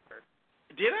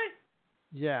 Did I?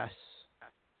 Yes.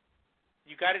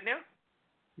 You got it now?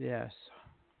 Yes.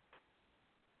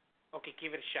 Okay,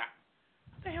 give it a shot.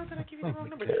 What the hell did I give you the wrong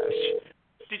number? Gosh.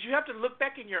 Did you have to look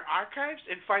back in your archives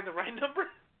and find the right number?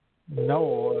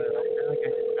 No.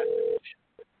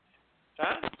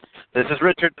 Huh? This is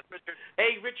Richard.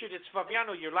 Hey, Richard, it's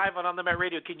Fabiano. You're live on the Mat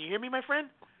Radio. Can you hear me, my friend?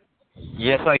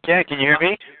 Yes, I can. Can you hear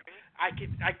me? I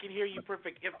can hear you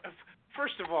perfect.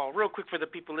 First of all, real quick for the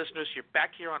people listeners, you're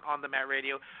back here on the Mat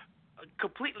Radio.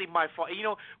 Completely my fault. You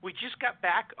know, we just got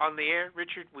back on the air,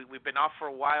 Richard. We've been off for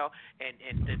a while, and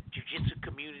the jiu-jitsu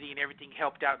community and everything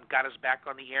helped out and got us back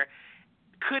on the air.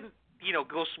 Couldn't,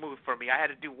 go smooth for me. I had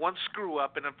to do one screw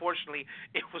up, and unfortunately,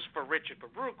 it was for Richard.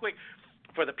 But real quick,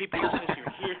 for the people listening,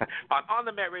 you're here on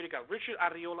the Mat Radio, got Richard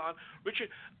Arreola on. Richard,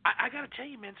 I got to tell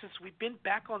you, man, since we've been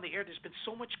back on the air, there's been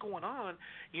so much going on,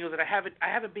 that I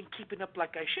haven't been keeping up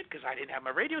like I should because I didn't have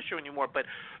my radio show anymore. But,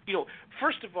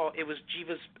 first of all, it was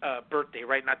Jiva's birthday,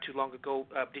 right, not too long ago.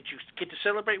 Did you get to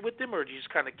celebrate with him, or did you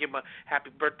just kind of give him a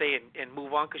happy birthday and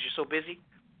move on because you're so busy?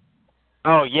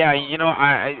 Oh yeah,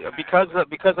 I because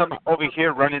I'm over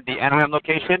here running the Anaheim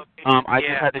location. I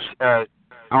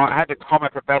had to call my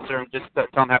professor and just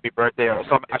tell him happy birthday.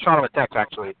 So I shot him a text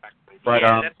actually. But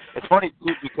it's funny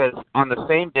too because on the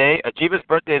same day, Jiva's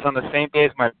birthday is on the same day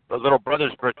as my little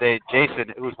brother's birthday,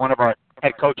 Jason, who was one of our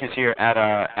head coaches here at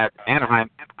Anaheim.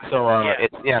 So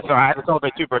so I had to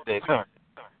celebrate 2 birthdays. Huh?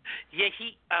 Yeah,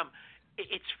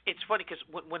 It's funny because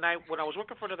when I was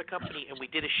working for another company and we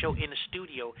did a show in the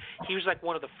studio, he was like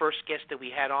one of the first guests that we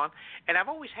had on, and I've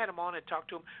always had him on and talked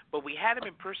to him, but we had him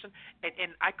in person,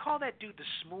 and I call that dude the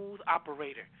smooth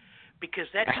operator, because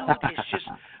that dude is just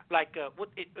like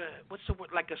what's the word,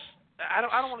 like I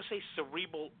don't want to say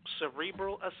cerebral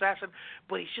assassin,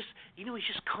 but he's just he's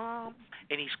just calm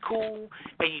and he's cool,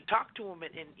 and you talk to him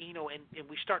and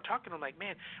we start talking. I'm like,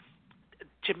 man,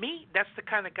 to me that's the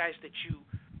kind of guys that you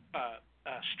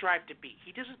strive to be.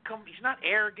 He doesn't come. He's not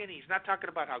arrogant. He's not talking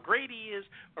about how great he is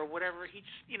or whatever. He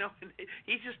just,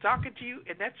 he's just talking to you,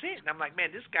 and that's it. And I'm like, man,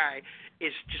 this guy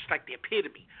is just like the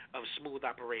epitome of smooth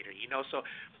operator. So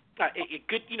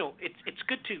good. It's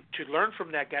good to learn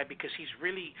from that guy because he's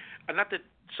really not that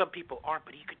some people aren't,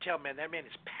 but you could tell, man, that man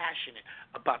is passionate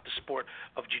about the sport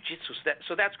of jiu-jitsu.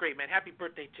 So that's great, man. Happy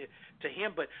birthday to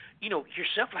him. But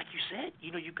yourself, like you said,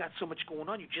 you've got so much going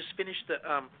on. You just finished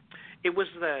it was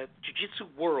the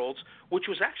Jiu-Jitsu Worlds, which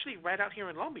was actually right out here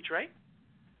in Long Beach, right?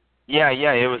 Yeah,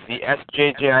 it was the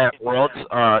SJJIF Worlds.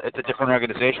 It's a different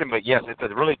organization, but yes, it's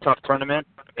a really tough tournament.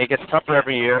 It gets tougher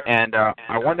every year, and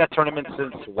I won that tournament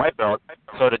since white belt.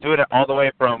 So to do it all the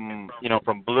way from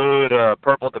from blue to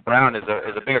purple to brown is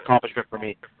a big accomplishment for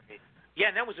me. Yeah,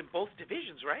 and that was in both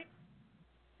divisions, right?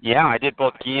 Yeah, I did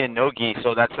both gi and no gi,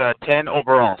 so that's 10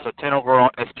 overall. So 10 overall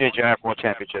SJJIF World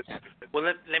Championships. Well,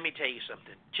 let me tell you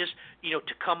something. Just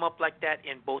to come up like that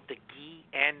in both the gi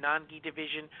and non-gi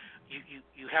division,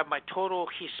 you have my total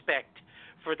respect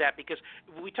for that because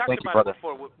we talked about it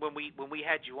before when we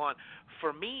had you on.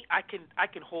 For me, I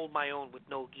can hold my own with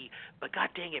no gi, but god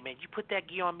dang it, man, you put that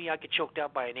gi on me, I get choked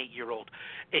out by an 8-year-old.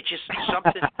 It's just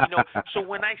something, So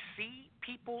when I see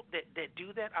people that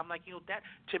do that, I'm like, that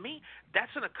to me,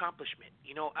 that's an accomplishment,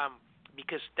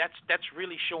 because that's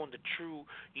really showing the true,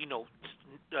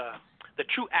 the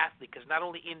true athlete. Because not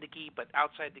only in the gi but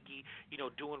outside the gi,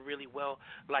 doing really well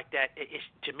like that.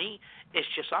 To me, it's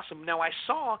just awesome. Now I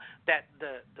saw that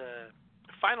the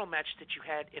final match that you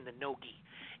had in the no gi,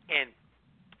 and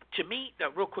to me,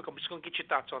 real quick, I'm just going to get your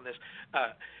thoughts on this.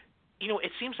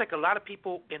 It seems like a lot of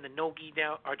people in the no-gi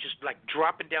now are just like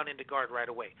dropping down into guard right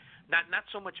away. Not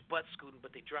so much butt scooting,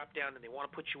 but they drop down and they want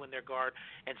to put you in their guard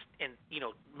and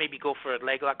maybe go for a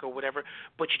leg lock or whatever.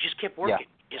 But you just kept working.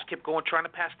 Yeah. You just kept going, trying to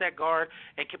pass that guard,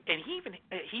 and he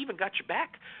even got your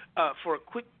back for a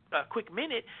quick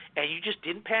minute, and you just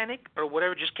didn't panic or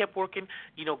whatever. Just kept working.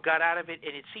 Got out of it,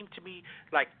 and it seemed to me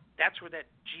like that's where that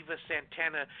Jiva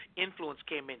Santana influence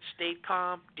came in. Stayed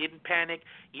calm, didn't panic,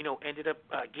 ended up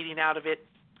getting out of it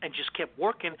and just kept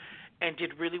working and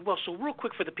did really well. So real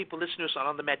quick for the people listeners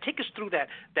on the mat, take us through that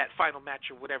final match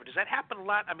or whatever. Does that happen a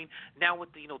lot? I mean, now with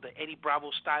the Eddie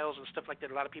Bravo styles and stuff like that,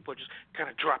 a lot of people are just kind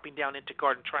of dropping down into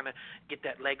guard and trying to get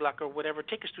that leg lock or whatever.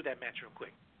 Take us through that match real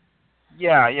quick.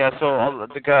 Yeah.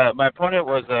 So my opponent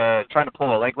was trying to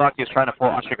pull a leg lock. He was trying to pull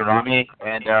Ashigarami,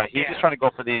 and he was just trying to go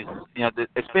for these.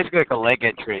 It's basically like a leg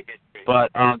entry.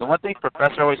 But the one thing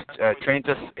Professor always trains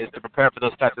us is to prepare for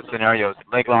those types of scenarios.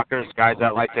 Leg lockers, guys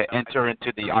that like to enter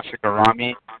into the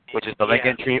Ashigarami, which is the leg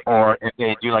entry, or if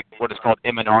they do like what is called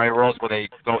Imanari rolls, where they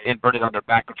go inverted on their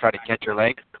back and try to catch your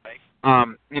leg.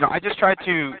 I just try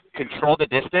to control the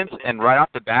distance and right off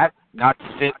the bat not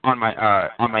sit on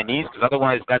my knees, because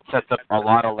otherwise that sets up a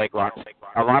lot of leg locks.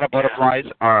 A lot of butterflies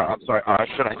are,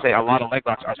 a lot of leg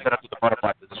locks are set up to the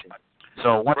butterfly position.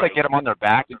 So once I get them on their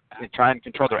back and try and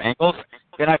control their ankles,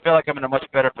 then I feel like I'm in a much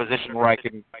better position where I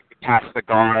can pass the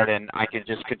guard and I can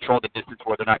just control the distance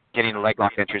where they're not getting leg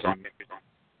lock entries on me.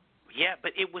 Yeah,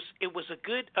 but it was a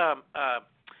good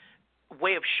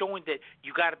way of showing that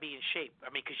you got to be in shape. I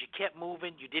mean, because you kept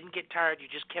moving, you didn't get tired, you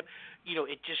just kept,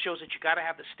 it just shows that you got to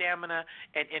have the stamina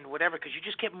and whatever, because you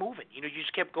just kept moving. You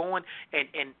just kept going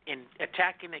and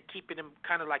attacking and keeping him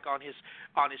kind of like on his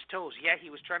toes. Yeah, he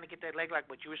was trying to get that leg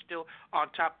lock, but you were still on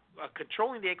top,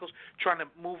 controlling the ankles, trying to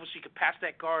move so you could pass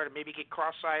that guard and maybe get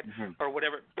cross-eyed or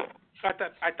whatever.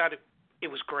 I thought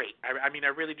it was great. I mean,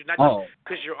 I really do, not just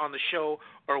because you're on the show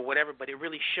or whatever, but it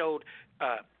really showed.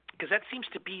 Because that seems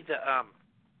to be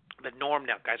the norm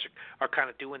now. Guys are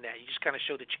kind of doing that. You just kind of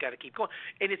show that you got to keep going.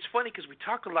 And it's funny because we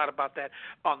talk a lot about that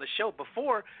on the show.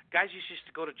 Before, guys used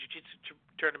to go to jiu-jitsu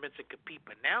tournaments and compete,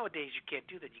 but nowadays you can't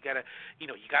do that. You got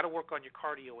to work on your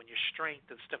cardio and your strength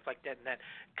and stuff like that, and that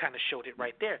kind of showed it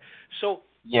right there. So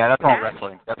yeah, that's all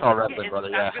wrestling. That's all wrestling, brother.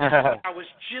 Yeah. I was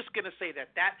just gonna say that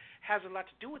has a lot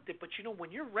to do with it. But when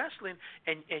you're wrestling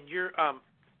and you're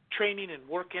training and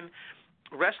working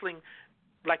wrestling,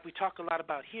 like we talk a lot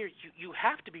about here, you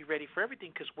have to be ready for everything,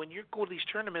 because when you go to these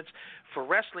tournaments for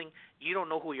wrestling, you don't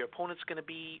know who your opponent's going to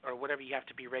be or whatever. You have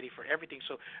to be ready for everything.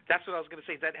 So that's what I was going to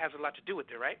say. That has a lot to do with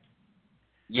it, right?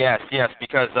 Yes,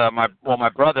 because my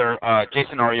brother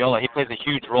Jason Arreola, he plays a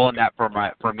huge role in that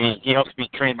for me. He helps me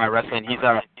train my wrestling.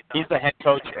 He's the head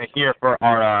coach here for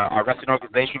our wrestling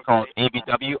organization called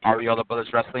ABW, Arreola Brothers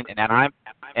Wrestling in Anaheim,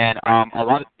 and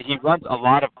he runs a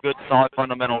lot of good, solid,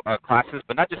 fundamental classes.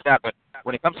 But not just that, but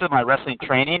when it comes to my wrestling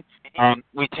training,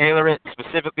 we tailor it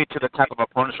specifically to the type of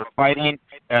opponents we're fighting,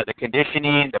 the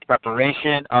conditioning, the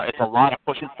preparation. It's a lot of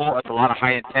push and pull. It's a lot of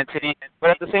high intensity.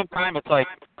 But at the same time, it's like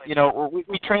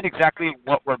we train exactly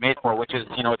what we're made for, which is,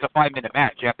 it's a 5-minute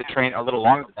match. You have to train a little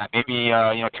longer than that. Maybe,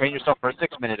 train yourself for a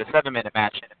 6-minute, a 7-minute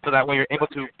match, so that way you're able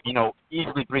to,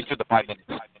 easily breeze through the 5 minutes.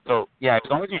 So, yeah, as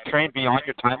long as you train beyond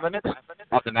your time limits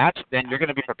of the match, then you're going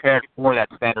to be prepared for that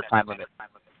standard time limit.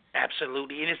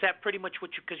 Absolutely. And is that pretty much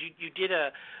what because you did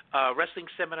a wrestling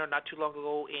seminar not too long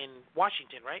ago in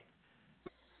Washington, right?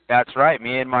 That's right.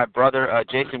 Me and my brother,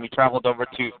 Jason, we traveled over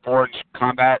to Forge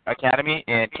Combat Academy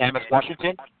in Camas,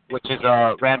 Washington, which is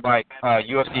ran by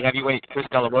UFC heavyweight Chris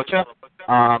De La Rocha.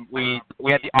 We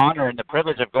had the honor and the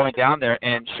privilege of going down there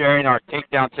and sharing our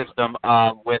takedown system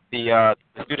with the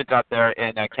students out there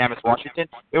in Camas, Washington.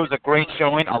 It was a great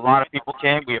showing. A lot of people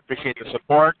came. We appreciate the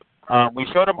support. We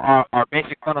showed them our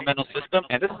basic fundamental system,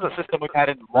 and this is a system we've had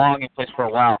long in place for a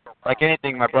while. Like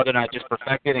anything, my brother and I just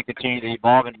perfected and continue to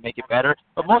evolve and make it better.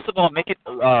 But most of all, make it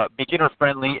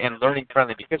beginner-friendly and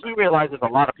learning-friendly, because we realize there's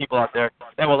a lot of people out there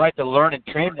that would like to learn and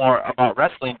train more about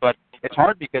wrestling, but it's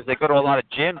hard because they go to a lot of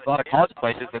gyms, a lot of college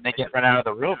places, and they get run out of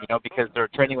the room, because they're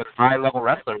training with high-level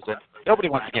wrestlers, and nobody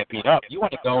wants to get beat up. You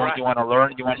want to go and you want to learn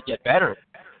and you want to get better.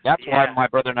 That's why my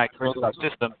brother and I created our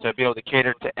system to be able to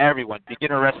cater to everyone.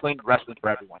 Beginner wrestling, wrestling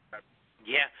for everyone.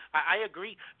 Yeah, I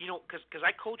agree. Because I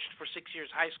coached for 6 years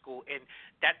high school, and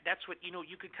that's what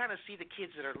you can kind of see the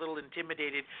kids that are a little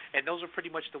intimidated, and those are pretty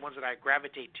much the ones that I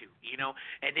gravitate to.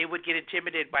 And they would get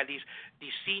intimidated by these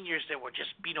seniors that were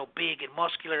just big and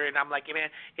muscular, and I'm like, hey,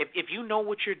 man, if you know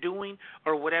what you're doing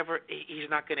or whatever, he's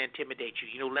not going to intimidate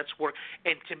you. Let's work.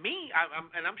 And to me,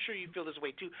 I'm sure you feel this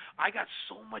way too. I got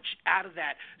so much out of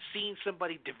that, seeing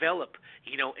somebody develop,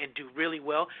 and do really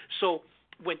well. So.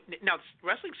 Now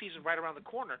wrestling season right around the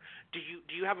corner. Do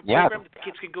you have a program that the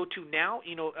kids can go to now?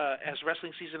 As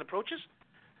wrestling season approaches.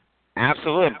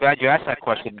 Absolutely. I'm glad you asked that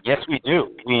question. Yes, we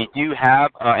do. We do have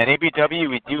at ABW.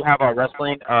 We do have our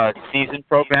wrestling season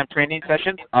program training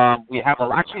sessions. We have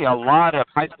actually a lot of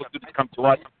high school students come to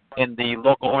us in the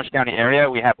local Orange County area.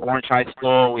 We have Orange High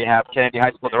School. We have Kennedy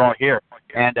High School. They're all here.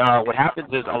 And what happens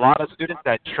is a lot of students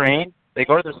that train. They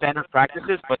go to their standard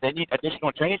practices, but they need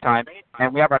additional training time,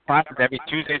 and we have our classes every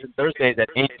Tuesdays and Thursdays at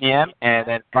 8 p.m., and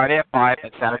then Friday at 5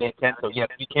 and Saturday at 10. So, yes,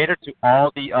 we cater to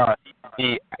all the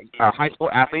high school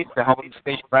athletes to help them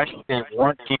stay fresh, stay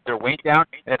warm, keep their weight down,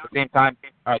 and at the same time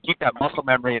keep that muscle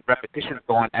memory and repetitions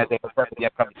going as they prepare for the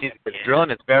upcoming season. Because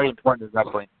drilling is very important in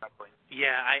wrestling.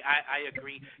 Yeah, I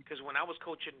agree. Because when I was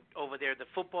coaching over there,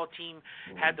 the football team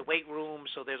had the weight room,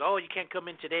 so there's you can't come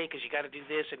in today because you got to do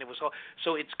this, and it was all.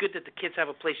 So it's good that the kids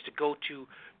have a place to go to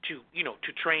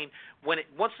train.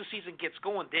 Once the season gets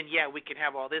going, then we can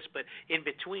have all this. But in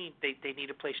between, they need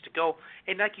a place to go,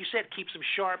 and like you said, keeps them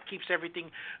sharp, keeps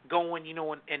everything going,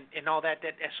 and all that.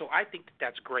 So I think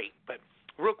that's great. But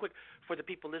real quick, for the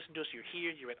people listening to us, you're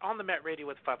here. You're at On the Mat Radio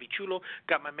with Fabi Chulo.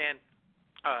 Got my man.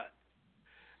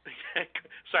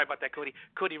 Sorry about that, Cody.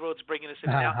 Cody Rhodes bringing us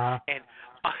in now. And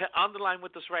on the line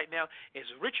with us right now is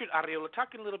Richard Arreola,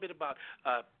 talking a little bit about,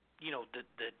 the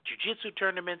jiu-jitsu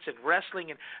tournaments and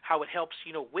wrestling and how it helps,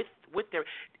 with their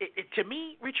to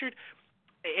me, Richard,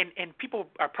 and people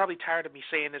are probably tired of me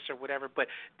saying this or whatever, but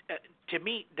to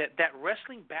me, that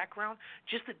wrestling background,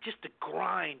 just the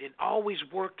grind and always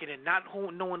working and not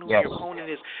knowing who your opponent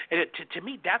is, and to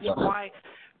me, that's why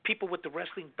people with the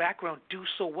wrestling background do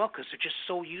so well, because they're just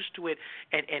so used to it,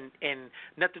 and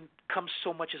nothing comes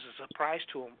so much as a surprise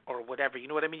to them or whatever. You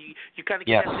know what I mean? You kind of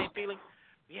get that same feeling?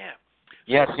 Yeah.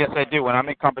 Yes, I do. When I'm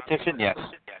in competition, yes.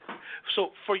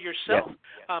 So for yourself,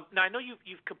 now I know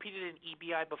you've competed in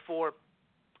EBI before,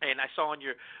 and I saw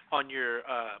on your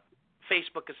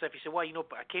Facebook and stuff, you said, well,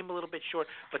 I came a little bit short,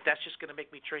 but that's just going to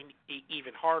make me train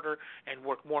even harder and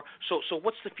work more. So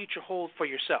what's the future hold for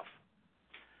yourself?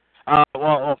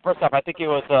 Well, first off, I think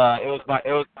I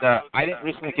didn't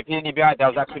recently compete in EBI. That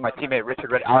was actually my teammate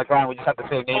Richard Arreola. We just have the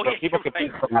same name, but people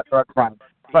compete for that, so that's fine.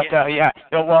 But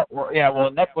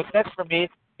what's next for me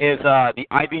is the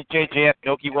IBJJF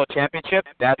Nogi World Championship.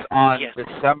 That's on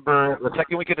December, the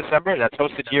second week of December. That's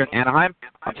hosted here in Anaheim.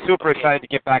 I'm super excited to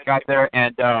get back out there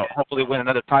and hopefully win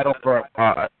another title for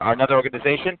another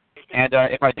organization. And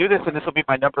if I do this, then this will be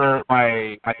my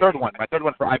third one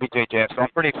for IBJJF. So I'm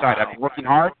pretty excited. I've been working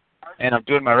hard, and I'm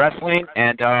doing my wrestling,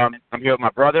 and I'm here with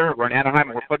my brother. We're in Anaheim,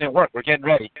 and we're putting in work. We're getting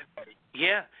ready.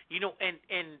 Yeah,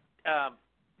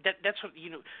 that's what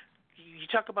you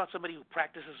talk about somebody who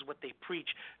practices what they preach.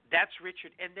 That's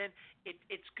Richard, and then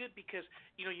it's good because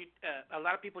a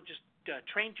lot of people just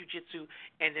train jiu-jitsu,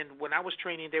 and then when I was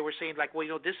training, they were saying like,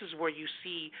 well, this is where you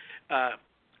see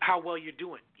how well you're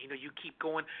doing. You keep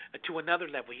going to another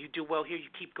level. You do well here, you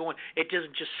keep going. It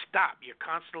doesn't just stop. You're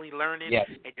constantly learning,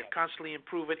 and you're constantly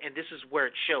improving, and this is where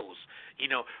it shows,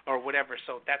 or whatever.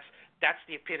 So that's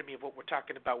the epitome of what we're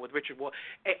talking about with Richard. Well,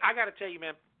 hey, I got to tell you,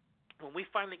 man, when we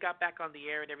finally got back on the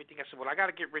air and everything, I said, well, I got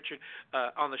to get Richard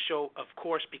on the show, of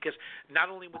course, because not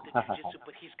only with the jiu-jitsu,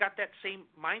 but he's got that same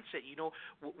mindset,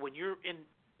 when you're in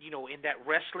that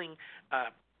wrestling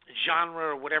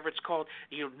genre or whatever it's called,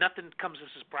 nothing comes as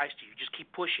a surprise to you. You just keep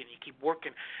pushing, you keep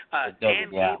working. Dan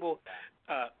Gable,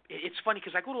 it's funny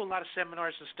because I go to a lot of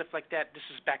seminars and stuff like that. This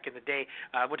is back in the day.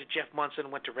 I went to Jeff Munson,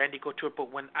 went to Randy Couture,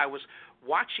 but when I was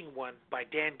watching one by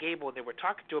Dan Gable and they were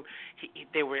talking to him,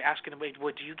 they were asking him,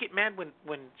 well, do you get mad when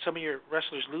some of your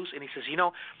wrestlers lose? And he says,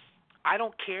 I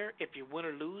don't care if you win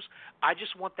or lose. I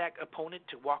just want that opponent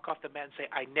to walk off the mat and say,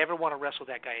 I never want to wrestle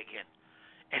that guy again.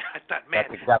 And I thought,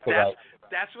 man,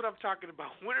 that's what I'm talking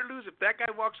about. Win or lose, if that guy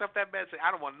walks off that mat and say,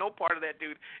 I don't want no part of that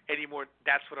dude anymore,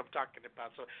 that's what I'm talking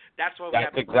about. So that's why we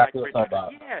have exactly what I'm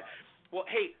about. Yeah. Well,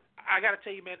 hey, I got to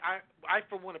tell you, man, I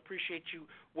for one appreciate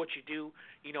what you do,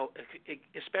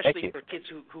 especially for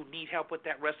kids who need help with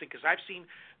that wrestling, because I've seen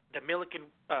the Milliken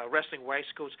Wrestling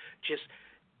West Coast just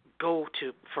go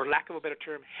to, for lack of a better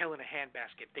term, hell in a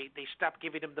handbasket. They stopped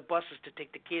giving them the buses to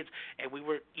take the kids, and we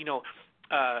were,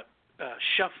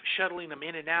 shuttling them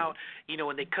in and out,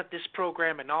 and they cut this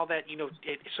program and all that,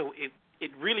 so it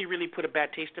really, really put a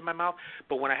bad taste in my mouth.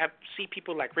 But when I see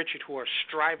people like Richard who are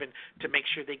striving to make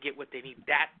sure they get what they need,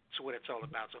 that's what it's all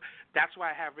about. So that's why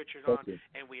I have Richard on,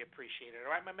 and we appreciate it. All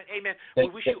right, my man? Hey, man,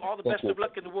 we wish you all the best of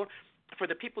luck in the world. For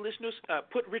the people listeners,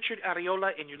 put Richard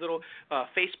Arreola in your little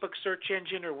Facebook search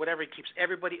engine or whatever. It keeps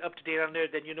everybody up to date on there.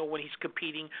 Then when he's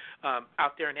competing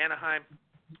out there in Anaheim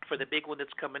for the big one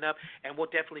that's coming up, and we'll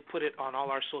definitely put it on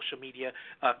all our social media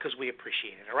because we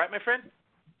appreciate it. All right, my friend?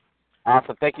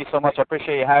 Awesome. Thank you so much. I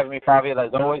appreciate you having me, Fabio.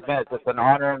 As always, man, it's an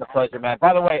honor and a pleasure, man.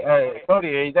 By the way, Cody,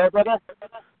 are you there, brother?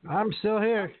 I'm still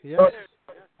here, yes.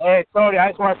 Hey, Cody, I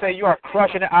just want to say you are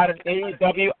crushing it out in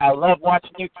AEW. I love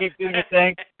watching you. Keep doing your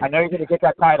thing. I know you're going to get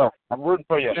that title. I'm rooting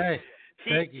for you. Hey.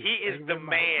 He is the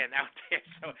man out there.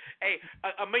 So, hey,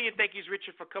 a million thank yous,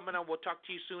 Richard, for coming on. We'll talk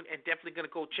to you soon, and definitely going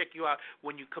to go check you out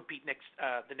when you compete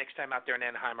the next time out there in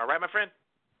Anaheim. All right, my friend?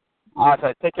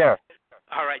 Awesome. Take care.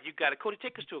 All right, you got it. Cody,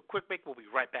 take us to a quick break. We'll be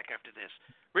right back after this.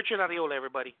 Richard Arreola,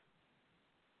 everybody.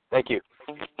 Thank you.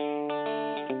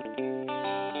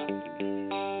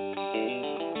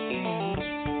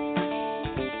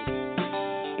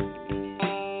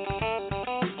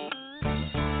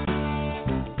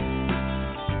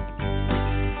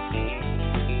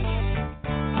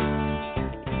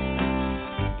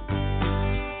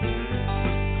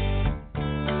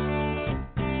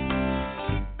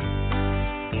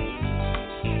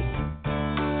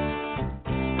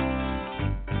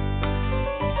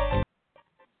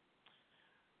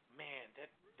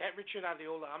 Richard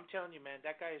Arreola, I'm telling you, man,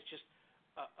 that guy is just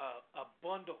a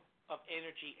bundle of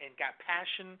energy and got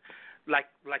passion like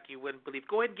you wouldn't believe.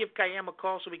 Go ahead and give Kayam a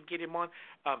call so we can get him on.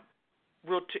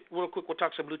 Real quick, we'll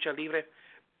talk some Lucha Libre.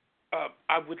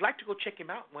 I would like to go check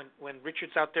him out when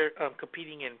Richard's out there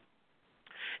competing in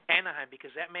Anaheim,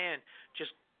 because that man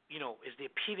just is the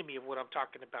epitome of what I'm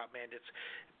talking about, man. It's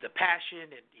the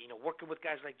passion and working with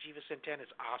guys like Jiva Santana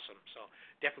is awesome. So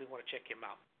definitely want to check him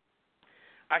out.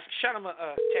 I shot him a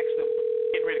text that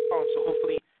we're getting ready to call him, so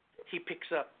hopefully he picks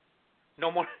up.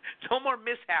 No more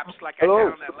mishaps like I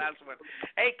had on that last one.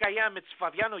 Hey, Kayam, it's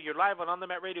Fabiano. You're live on the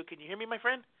Mat Radio. Can you hear me, my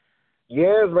friend?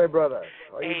 Yes, my brother.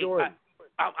 How are you doing?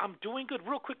 I'm doing good.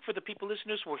 Real quick for the people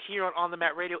listeners, we're here on the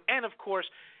Mat Radio, and of course,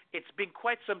 it's been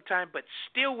quite some time, but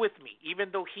still with me, even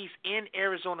though he's in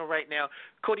Arizona right now.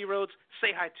 Cody Rhodes,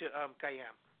 say hi to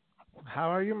Kayam. How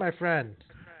are you, my friend?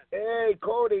 Hey,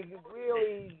 Cody,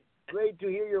 really great to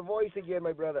hear your voice again,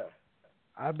 my brother.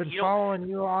 I've been following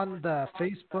you on the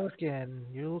Facebook, and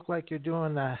you look like you're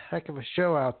doing a heck of a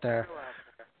show out there.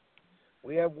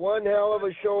 We have one hell of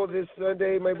a show this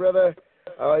Sunday, my brother.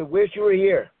 I wish you were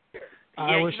here.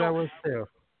 I wish I was too.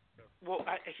 Well,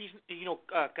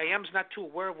 Kayam's not too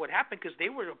aware of what happened because they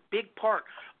were a big part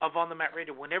of On the Mat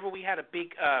Radio. Whenever we had a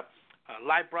big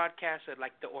live broadcast at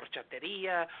like the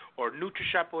Horchateria or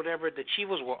NutriShop or whatever, the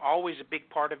Chivos were always a big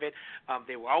part of it.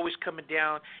 They were always coming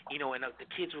down, and the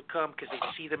kids would come because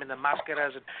they'd see them in the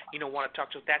máscaras and, want to talk.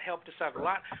 So that helped us out a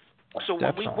lot. So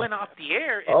when we went off the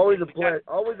air, always a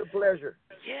pleasure.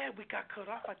 Yeah, we got cut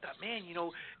off. I thought, man,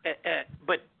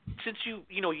 but since you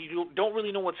don't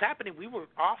really know what's happening, we were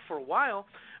off for a while.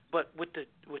 But with the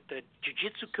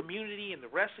jiu-jitsu community and the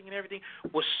wrestling and everything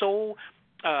was so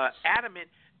adamant.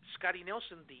 Scotty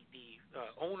Nelson, the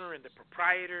owner and the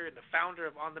proprietor and the founder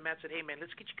of On the Mat, said, "Hey man,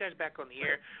 let's get you guys back on the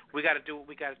air. We got to do what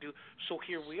we got to do." So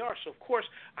here we are. So of course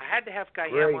I had to have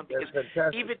Kayam on because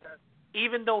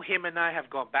even though him and I have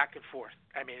gone back and forth,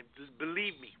 I mean,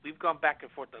 believe me, we've gone back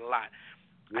and forth a lot.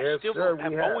 Yes, I still sir,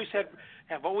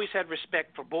 have always had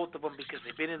respect for both of them because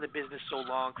they've been in the business so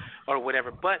long or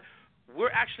whatever. But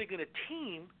we're actually going to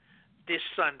team this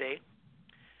Sunday.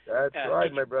 That's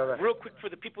right, my brother. Real quick for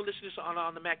the people listening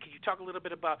on the mat, can you talk a little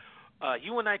bit about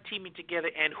you and I teaming together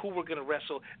and who we're going to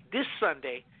wrestle this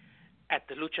Sunday at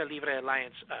the Lucha Libre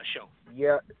Alliance show?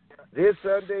 Yeah, this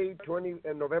Sunday,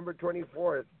 November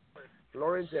 24th,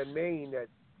 Florence and Maine at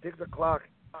 6 o'clock.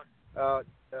 The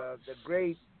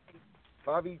great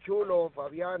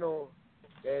Fabiano,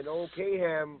 and old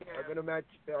Kayam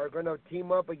are gonna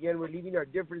team up again. We're leaving our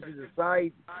differences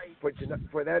aside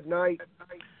for that night.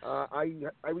 I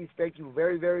respect you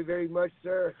very, very, very much,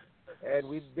 sir. And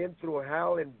we've been through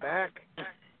hell and back,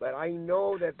 but I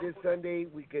know that this Sunday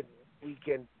we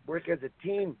can work as a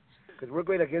team because we're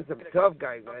going against some tough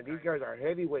guys, man. These guys are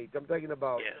heavyweights. I'm talking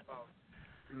about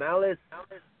Malice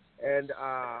and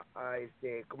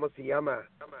 ¿cómo se llama?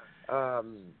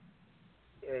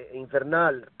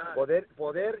 Infernal,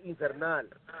 Poder Infernal.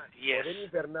 Yes. Poder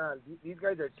Infernal. These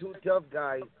guys are two tough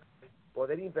guys.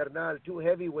 Poder Infernal, two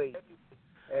heavyweights,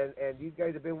 and these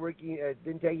guys have been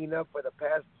been taking up for the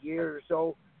past year or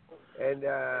so, and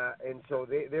so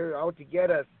they're out to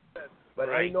get us. But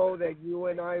right. I know that you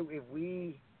and I, if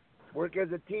we work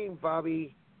as a team,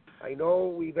 Fabi, I know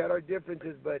we've had our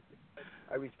differences, but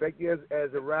I respect you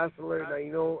as a wrestler, and I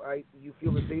know you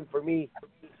feel the same for me.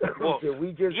 Well, so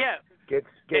we just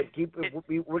keep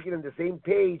working on the same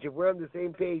page. If we're on the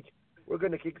same page, we're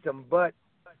gonna kick some butt,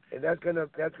 and that's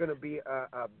gonna be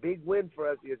a big win for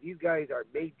us because these guys are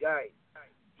made guys.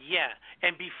 Yeah,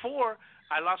 and before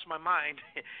I lost my mind,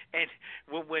 and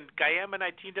when Kayam and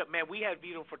I teamed up, man, we had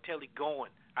Vito Fratelli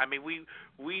going. I mean, we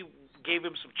gave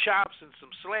him some chops and some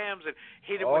slams and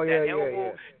hit him with that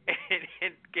elbow,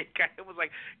 and Kayam was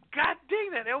like, "God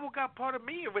dang, that elbow got part of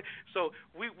me." So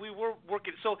we were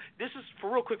working. So this is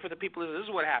for real quick for the people. This is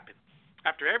what happened.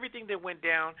 After everything that went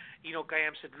down,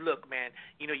 Kayam said, "Look, man,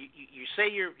 you say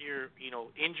you're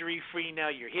injury free now,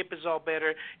 your hip is all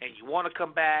better, and you want to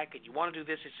come back and you want to do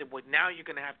this." He said, "Well, now you're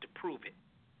going to have to prove it.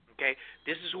 Okay,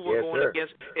 this is who we're going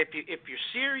against. If you're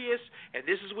serious and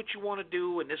this is what you want to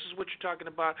do and this is what you're talking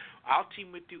about, I'll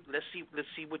team with you. Let's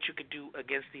see what you could do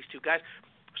against these two guys."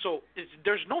 So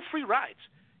there's no free rides.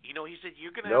 He said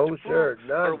you're going to have to prove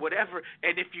or whatever,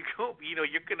 and if you go,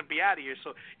 you're going to be out of here.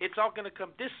 So it's all going to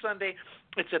come this Sunday.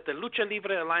 It's at the Lucha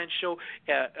Libre Alliance show.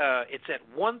 It's at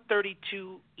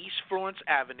 132 East Florence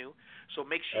Avenue. So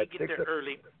make sure you get there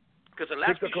early because the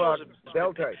last 6 o'clock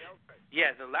bell time.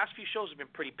 Yeah, the last few shows have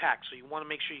been pretty packed, so you want to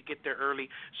make sure you get there early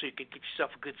so you can get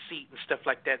yourself a good seat and stuff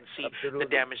like that and see the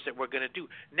damage that we're going to do.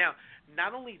 Now,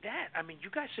 not only that, I mean, you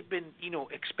guys have been,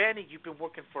 expanding. You've been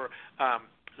working for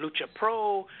Lucha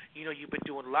Pro. You've been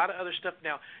doing a lot of other stuff.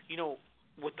 Now,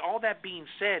 with all that being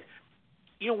said,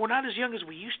 we're not as young as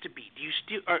we used to be. Do you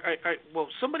still well,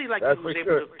 somebody like you was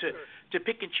able to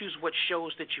pick and choose what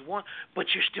shows that you want,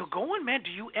 but you're still going, man.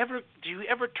 Do you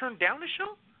ever turn down a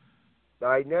show?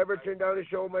 I never turn down a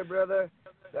show, my brother.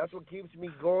 That's what keeps me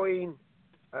going.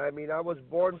 I mean, I was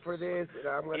born for this, and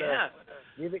I'm gonna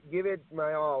give it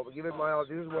my all. Give it my all.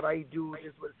 This is what I do.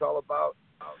 This is what it's all about.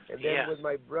 And then with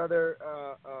my brother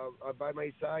by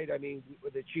my side, I mean,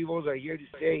 the Chivos are here to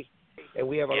stay, and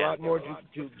we have a lot more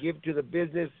to give to the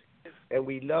business. And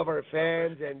we love our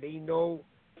fans, and they know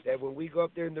that when we go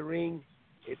up there in the ring,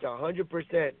 it's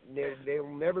 100%. They'll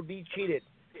never be cheated.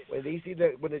 When they see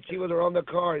that when the Chivas are on the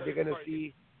card, they're gonna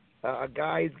see a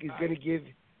guy is gonna give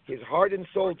his heart and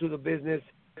soul to the business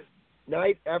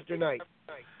night after night.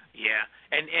 Yeah,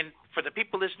 and for the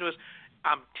people listening to us,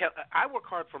 I work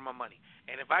hard for my money,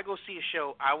 and if I go see a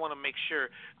show, I want to make sure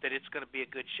that it's going to be a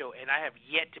good show, and I have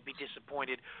yet to be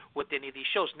disappointed with any of these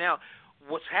shows. Now,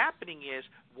 what's happening is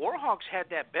Warhawks had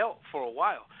that belt for a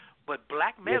while, but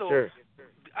Black Metal,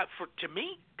 to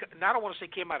me, I don't want to say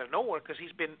came out of nowhere because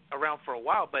he's been around for a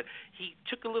while, but he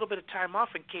took a little bit of time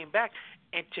off and came back.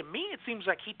 And to me, it seems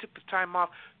like he took the time off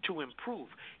to improve.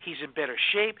 He's in better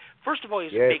shape. First of all,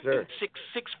 he's a big dude,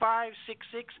 6'5",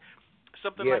 6'6",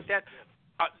 something like that.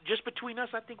 Just between us,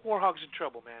 I think Warhawk's in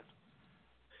trouble, man.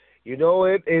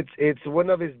 It's one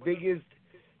of his biggest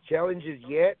challenges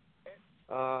yet.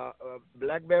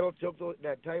 Black Metal took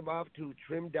that time off to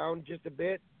trim down just a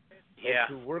bit. And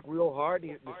to work real hard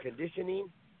with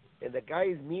conditioning, and the guy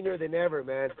is meaner than ever,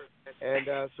 man. And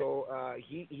so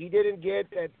he didn't get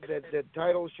the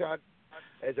title shot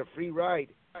as a free ride.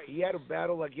 He had to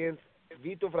battle against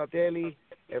Vito Fratelli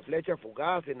and Flecha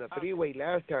Fugaz in a three-way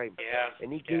last time.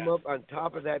 And he came up on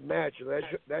top of that match. So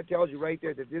that tells you right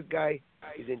there that this guy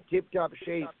is in tip-top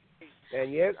shape.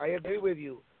 And yes, I agree with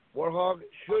you. Warhog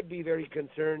should be very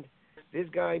concerned. This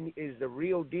guy is the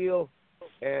real deal.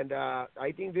 And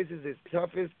I think this is his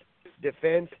toughest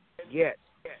defense yet.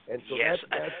 And so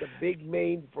that's the big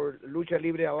main for Lucha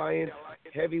Libre Alliance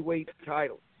heavyweight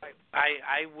title.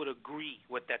 I would agree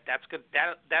with that. That's good.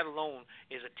 That alone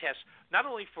is a test, not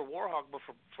only for Warhawk but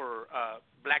for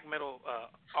Black Metal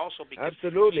also. Because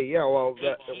absolutely, yeah. Well,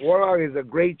 Warhawk is a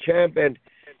great champ, and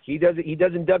he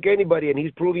doesn't duck anybody, and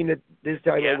he's proving it this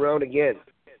time around again.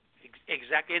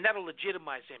 Exactly, and that'll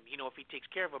legitimize him. If he takes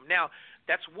care of him. Now,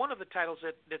 that's one of the titles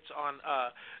that's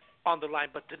on the line.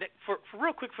 But for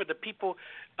real quick, for the people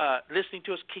listening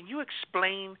to us, can you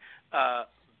explain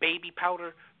baby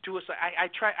powder to us? I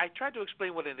tried to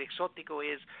explain what an exotico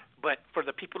is, but for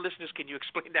the people listeners, can you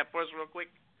explain that for us real quick?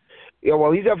 Yeah,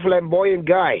 well, he's a flamboyant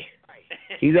guy.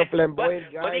 He's a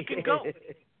flamboyant guy. But he can go.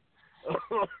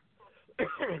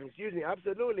 Excuse me,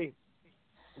 absolutely.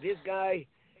 This guy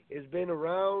has been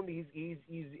around. He's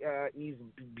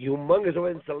humongous over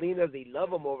in Salinas. They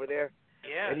love him over there.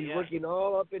 Yeah, and he's working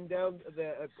all up and down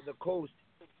the coast.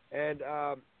 And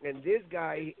this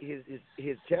guy,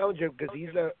 his challenger, because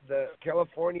he's the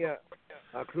California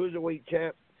cruiserweight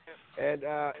champ, and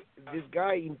this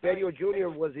guy Imperio Jr.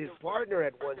 was his partner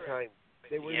at one time.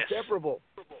 They were inseparable.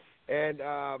 And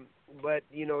but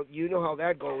you know how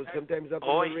that goes. Sometimes up in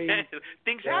the ring,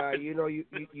 things happen.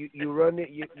 You run it,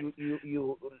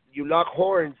 you lock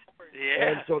horns,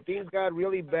 and so things got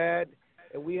really bad.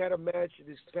 And we had a match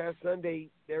this past Sunday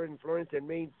there in Florence and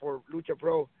Maine for Lucha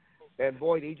Pro, and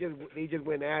boy, they just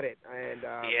went at it, and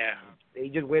they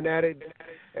just went at it.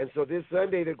 And so this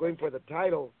Sunday they're going for the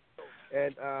title,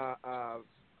 and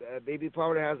Baby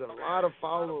Powder has a lot of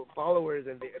followers,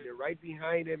 and they're right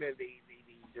behind him, and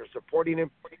they're supporting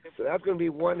him. So that's going to be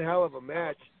one hell of a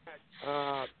match.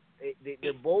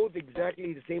 They're both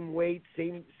exactly the same weight,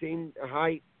 same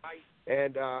height.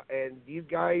 And these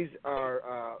guys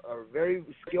are very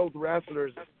skilled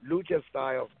wrestlers, lucha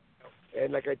style.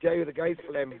 And like I tell you, the guy's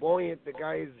flamboyant. The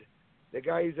guy's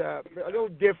a little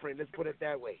different. Let's put it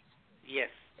that way.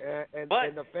 Yes. And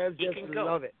the fans just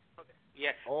love it.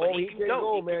 Yes. Oh, he can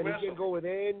go, man. He can go with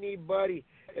anybody.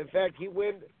 In fact, he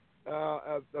went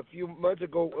a few months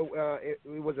ago. It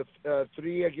was a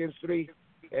 3 against 3,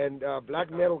 and Black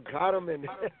Metal got him. And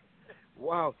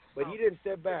wow! But he didn't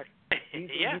step back. He's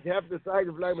half the size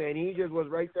of Black Man. He just was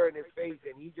right there in his face,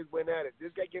 and he just went at it.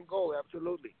 This guy can go,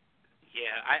 absolutely.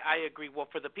 Yeah, I agree. Well,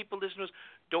 for the people listeners,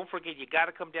 don't forget, you got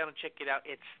to come down and check it out.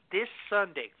 It's this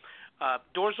Sunday.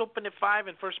 Doors open at 5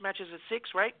 and first match is at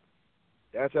 6, right?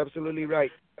 That's absolutely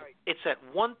right. It's at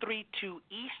 132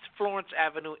 East Florence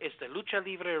Avenue. It's the Lucha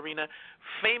Libre Arena,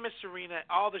 famous arena.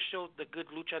 All the shows, the good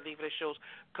Lucha Libre shows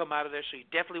come out of there, so you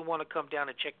definitely want to come down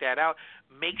and check that out.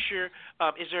 Make sure,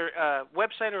 is there a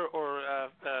website or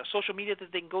social media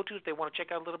that they can go to if they want to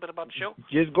check out a little bit about the show?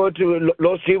 Just go to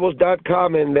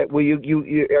loschivos.com, and that will you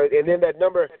and then that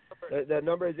number, the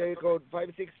number is area code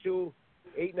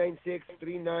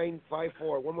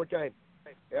 562-896-3954. One more time,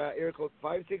 area code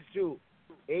 562-896-3954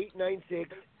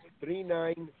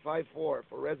 for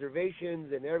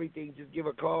reservations and everything. Just give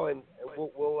a call and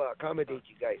we'll accommodate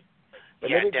you guys.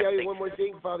 But let me tell you one more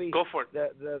thing, Fabi. Go for it.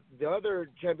 The other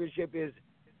championship is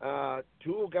 2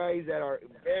 guys that are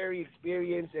very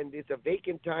experienced, and it's a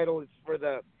vacant title. It's for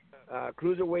the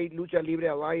Cruiserweight Lucha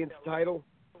Libre Alliance title,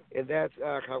 and that's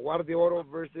Jaguar de Oro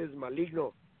versus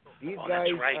Maligno. These guys,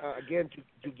 again,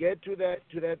 to get to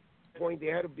that point, they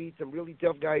had to beat some really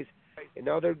tough guys. And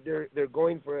now they're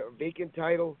going for a vacant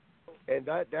title, and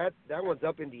that one's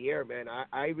up in the air, man.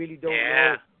 I really don't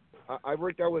know. I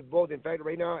worked out with both. In fact,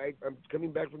 right now I'm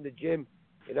coming back from the gym,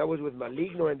 and I was with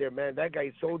Maligno in there, man. That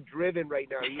guy's so driven right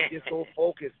now. He's just so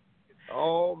focused.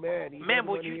 Oh man, he's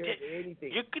well, you're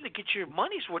gonna get your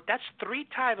money's worth. That's 3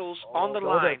 titles on the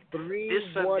line. 3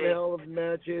 this Sunday. One hell of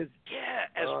matches. Yeah,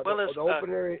 as well as the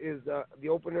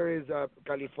opener is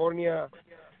California.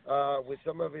 With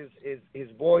some of his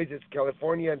boys, it's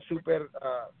California and Super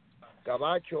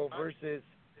Gabacho versus,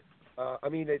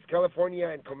 it's California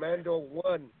and Commando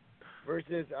 1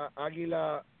 versus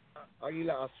Águila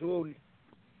Azul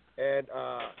and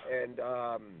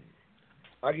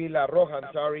Águila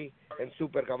Roja, and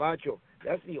Super Gabacho.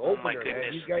 That's the opener,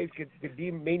 man. These guys could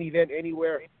be main event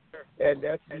anywhere, and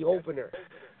that's the opener.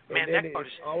 And man, then that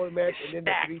it's our match, and then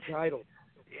the 3 titles.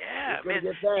 Yeah, it's gonna man.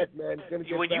 get that, man. It's gonna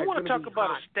get when that. you want to talk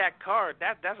about hot. a stacked card,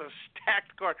 that's a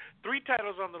stacked card. 3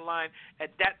 titles on the line.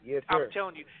 At that, yes, I'm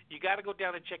telling you, you got to go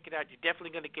down and check it out. You're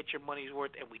definitely going to get your money's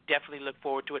worth, and we definitely look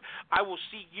forward to it. I will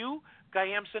see you,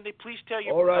 Kayam, Sunday. Please tell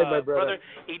your All right, my brother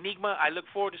Enigma. I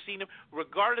look forward to seeing him.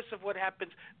 Regardless of what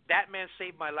happens, that man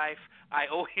saved my life.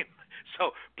 I owe him.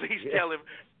 So please tell him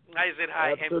I said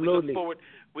hi, Absolutely. and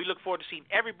we look forward to seeing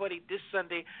everybody this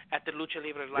Sunday at the Lucha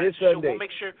Libre Alliance show.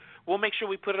 We'll make sure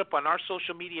we put it up on our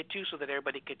social media too, so that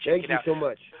everybody can check it out. Thank you so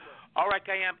much. All right,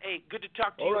 Kayam. Hey, good to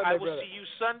talk to you. Right, I will brother. see you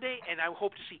Sunday, and I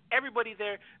hope to see everybody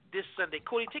there this Sunday.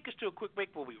 Cody, take us to a quick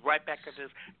break. We'll be right back after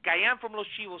this. Kayam from Los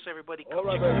Chivos, everybody. All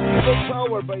right, man. People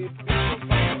power, baby. People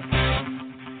power.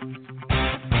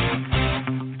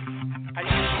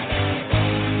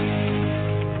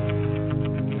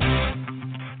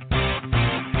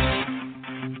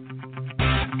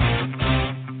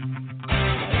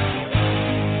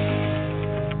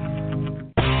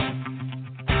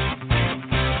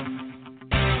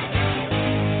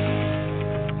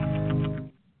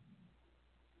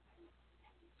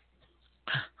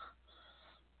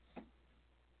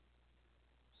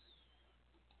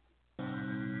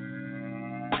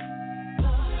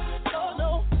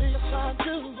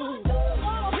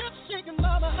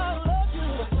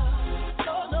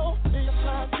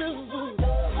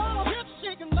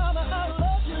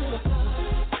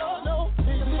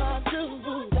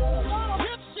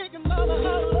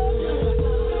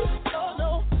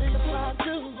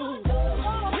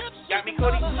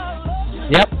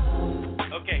 Yep.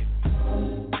 Okay.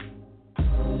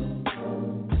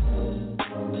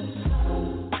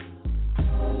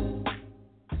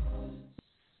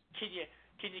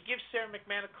 Can you give Sarah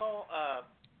Mcmann a call?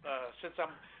 Since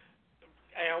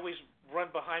I always run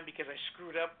behind because I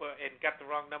screwed up and got the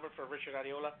wrong number for Richard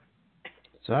Arreola.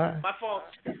 Sorry. My fault.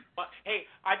 Hey,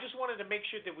 I just wanted to make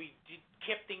sure that we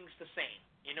kept things the same.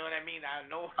 You know what I mean? I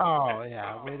know. Oh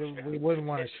yeah, we wouldn't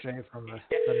want to stray from the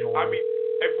norm. I mean,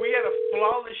 if we had a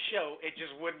flawless show, it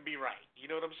just wouldn't be right. You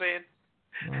know what I'm saying?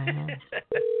 Mm-hmm.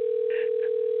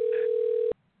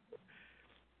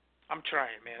 I'm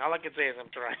trying, man. All I can say is I'm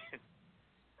trying.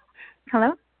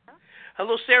 Hello?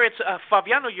 Hello, Sarah. It's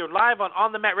Fabiano. You're live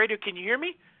on the Mat Radio. Can you hear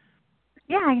me?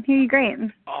 Yeah, I can hear you great.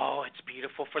 Oh, it's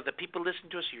beautiful. For the people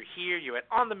listening to us, you're here. You're at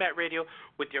On the Mat Radio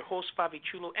with your host, Fabi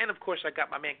Chulo. And, of course, I got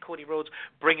my man, Cody Rhodes,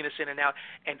 bringing us in and out.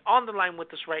 And on the line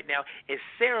with us right now is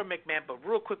Sarah Mcmann. But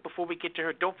real quick, before we get to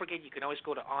her, don't forget you can always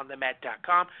go to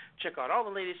onthemat.com, check out all the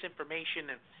latest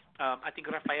information. And I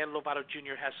think Rafael Lovato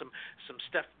Jr. has some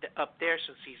stuff up there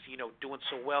since he's, doing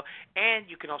so well. And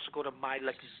you can also go to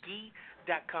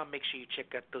myluckyski.com. Make sure you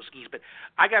check out those skis. But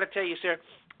I got to tell you, Sarah,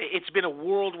 it's been a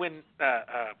whirlwind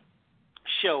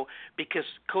show because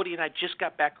Cody and I just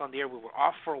got back on the air. We were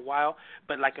off for a while,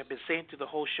 but like I've been saying through the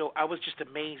whole show, I was just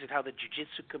amazed at how the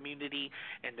jiu-jitsu community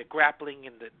and the grappling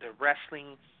and the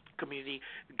wrestling community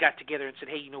got together and said,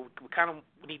 hey, we kind of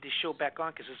need this show back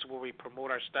on because this is where we promote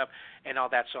our stuff and all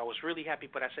that. So I was really happy,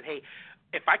 but I said, hey,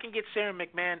 if I can get Sarah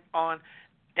Mcmann on,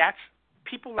 that's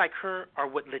people like her are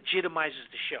what legitimizes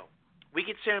the show. We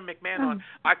get Sarah Mcmann on.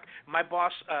 My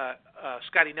boss,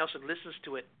 Scotty Nelson, listens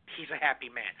to it. He's a happy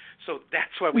man. So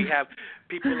that's why we have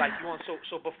people like you on.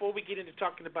 So before we get into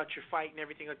talking about your fight and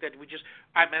everything like that,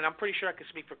 I'm pretty sure I can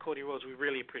speak for Cody Rhodes. We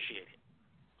really appreciate it.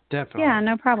 Definitely. Yeah,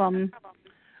 no problem.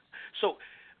 So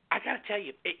I got to tell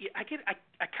you, I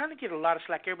kind of get a lot of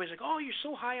slack. Everybody's like, oh, you're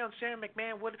so high on Sarah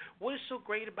Mcmann. What is so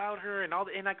great about her and all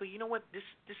that? And I go, you know what? This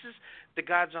is the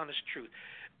God's honest truth.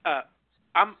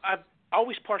 I'm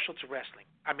always partial to wrestling.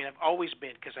 I mean, I've always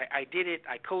been because I did it,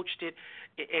 I coached it,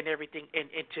 and everything. And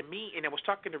to me, and I was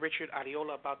talking to Richard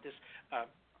Arreola about this,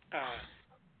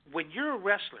 when you're a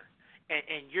wrestler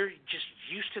and you're just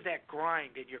used to that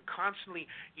grind and you're constantly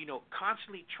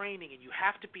training and you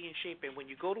have to be in shape. And when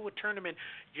you go to a tournament,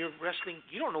 you're wrestling,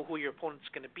 you don't know who your opponent's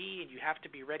going to be and you have to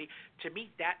be ready. To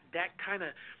me, that kind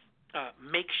of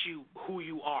makes you who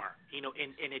you are, and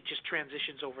it just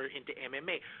transitions over into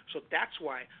MMA. So that's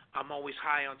why I'm always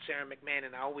high on Sarah Mcmann,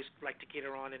 and I always like to get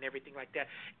her on and everything like that.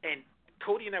 And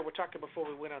Cody and I were talking before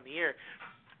we went on the air,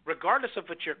 regardless of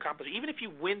what your accomplishment, even if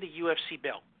you win the UFC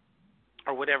belt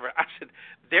or whatever, I said,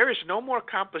 there is no more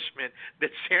accomplishment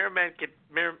that Sarah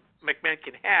McMahon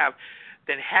can have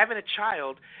than having a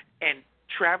child and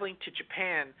traveling to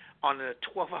Japan on a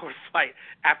 12-hour flight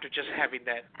after just having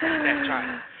that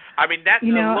child. I mean, that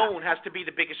alone has to be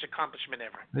the biggest accomplishment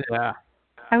ever. Yeah.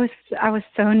 I was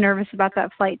so nervous about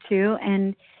that flight too,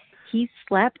 and he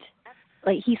slept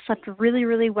like he slept really,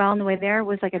 really well on the way there,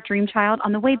 was like a dream child.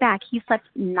 On the way back, he slept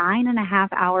 9.5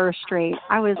 hours straight.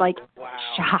 I was like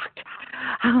shocked.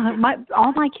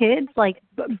 All my kids, like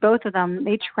both of them,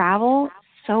 they travel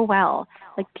so well.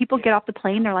 Like people get off the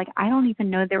plane, they're like, I don't even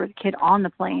know there was a kid on the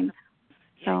plane.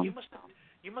 Yeah, so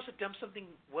you must have done something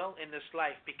well in this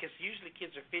life, because usually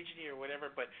kids are fidgety or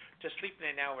whatever, but to sleep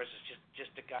 9 hours is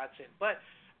just a godsend. But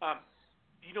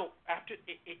after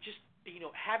it just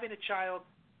having a child,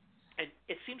 and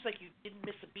it seems like you didn't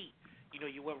miss a beat.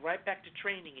 You went right back to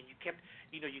training, and you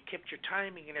kept your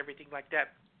timing and everything like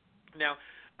that. Now,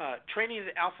 training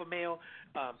as an alpha male,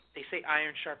 they say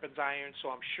iron sharpens iron, so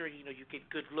I'm sure you get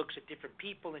good looks at different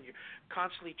people, and you're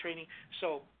constantly training.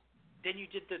 So then you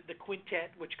did the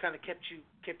quintet, which kind of kept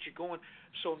you going.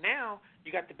 So now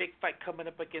you got the big fight coming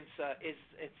up against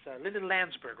it's Lyndon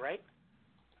Landsberg, right?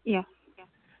 Yeah.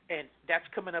 And that's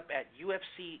coming up at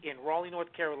UFC in Raleigh, North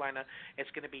Carolina.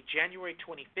 It's going to be January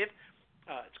 25th.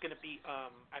 It's going to be,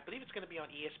 I believe it's going to be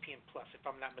on ESPN Plus, if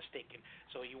I'm not mistaken.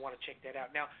 So you want to check that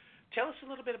out. Now, tell us a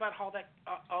little bit about how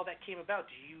all that came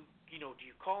about. Do you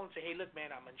call and say, hey, look,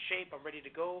 man, I'm in shape, I'm ready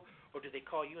to go, or do they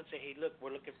call you and say, hey, look,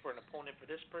 we're looking for an opponent for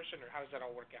this person, or how does that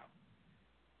all work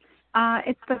out?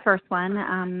 It's the first one.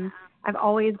 I've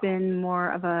always been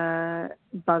more of a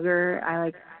bugger.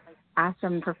 I ask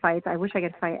them for fights. I wish I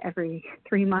could fight every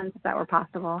 3 months if that were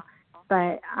possible.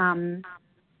 But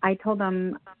I told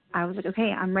them, I was like,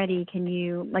 okay, I'm ready. Can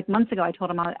you, months ago, I told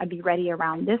them I'd be ready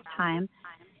around this time.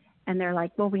 And they're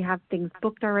like, well, we have things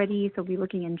booked already, so we'll be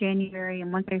looking in January.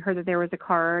 And once I heard that there was a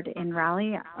card in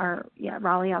Raleigh, I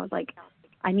was like,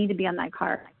 I need to be on that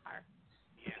card.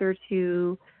 Closer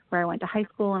to where I went to high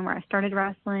school and where I started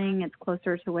wrestling. It's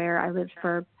closer to where I lived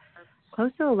for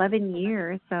close to 11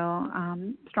 years. So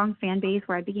strong fan base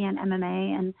where I began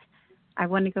MMA, and I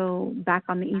want to go back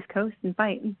on the East Coast and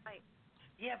fight.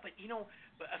 Yeah, but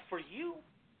for you,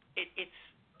 it's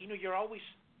you're always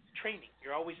training.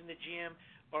 You're always in the gym,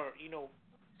 or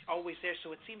always there.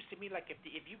 So it seems to me like if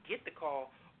you get the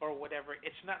call or whatever,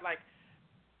 it's not like,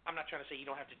 I'm not trying to say you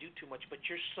don't have to do too much, but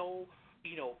you're so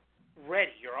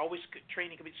ready. You're always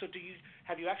training. So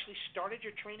have you actually started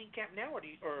your training camp now, or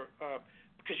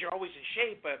because you're always in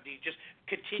shape, do you just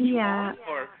continue on,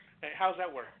 or how's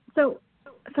that work? So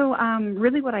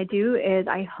really what I do is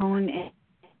I hone in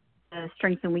the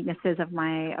strengths and weaknesses of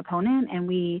my opponent, and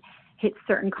we hit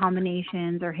certain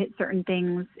combinations or hit certain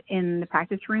things in the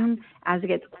practice room as it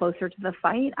gets closer to the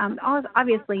fight.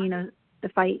 Obviously, the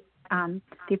fight,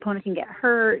 the opponent can get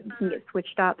hurt, can get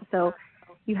switched up, so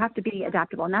you have to be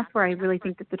adaptable. And that's where I really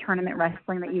think that the tournament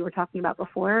wrestling that you were talking about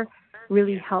before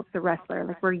really helps the wrestler.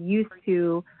 Like, we're used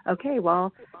to, okay,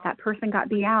 well, that person got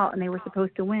beat out and they were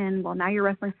supposed to win. Well, now you're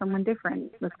wrestling someone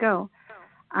different. Let's go.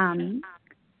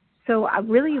 So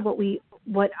really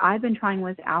what I've been trying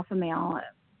with Alpha Male,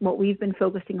 what we've been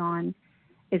focusing on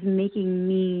is making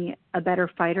me a better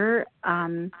fighter.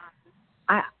 I'm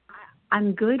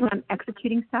good when I'm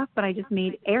executing stuff, but I just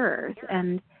made errors.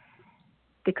 And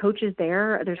the coaches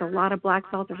there's a lot of black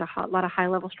belts, there's a lot of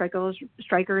high-level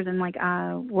strikers and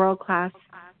world-class,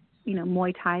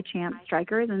 Muay Thai champ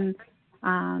strikers, and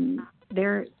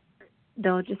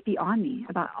they'll just be on me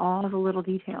about all the little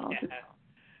details.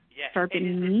 Yeah.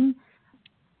 Sharpening me.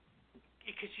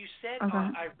 Because you said,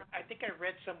 I think I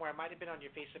read somewhere, it might have been on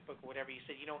your Facebook or whatever, you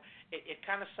said, it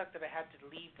kind of sucked that I had to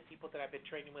leave the people that I've been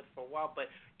training with for a while, but,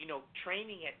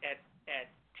 training at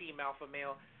Team Alpha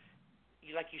Male,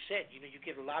 like you said, you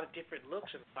get a lot of different looks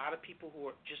and a lot of people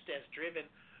who are just as driven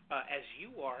as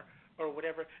you are or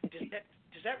whatever. Does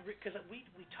that because we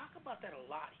talk about that a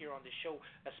lot here on the show,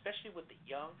 especially with the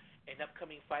young and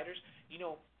upcoming fighters.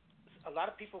 A lot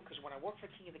of people, because when I worked for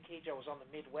King of the Cage, I was on the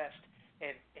Midwest,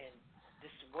 and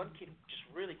this one kid just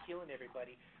really killing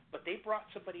everybody. But they brought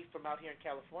somebody from out here in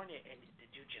California, and the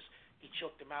dude he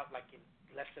choked him out like in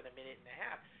less than a minute and a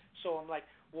half. So I'm like,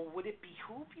 well, would it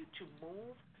behoove you to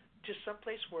move to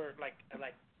someplace where like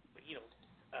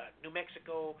New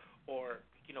Mexico or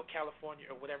California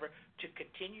or whatever to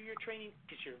continue your training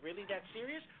because you're really that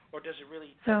serious, or does it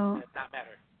really not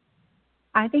matter?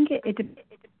 I think it depends.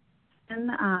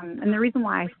 And the reason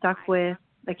why I stuck with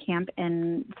the camp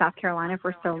in South Carolina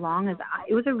for so long is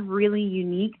it was a really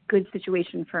unique, good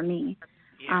situation for me.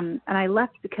 Yeah. And I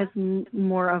left because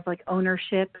more of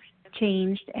ownership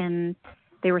changed and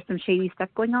there was some shady stuff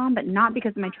going on, but not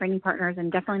because of my training partners and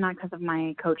definitely not because of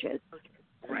my coaches.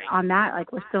 Right. On that,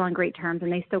 we're still on great terms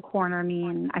and they still corner me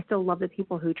and I still love the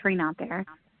people who train out there.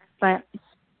 But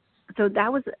so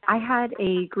I had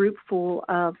a group full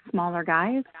of smaller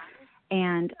guys.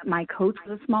 And my coach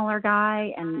was a smaller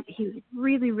guy, and he was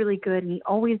really, really good, and he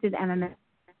always did MMA.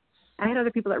 I had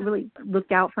other people that really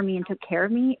looked out for me and took care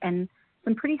of me, and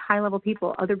some pretty high-level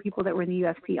people, other people that were in the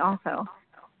UFC also.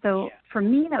 So for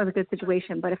me, that was a good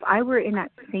situation. But if I were in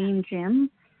that same gym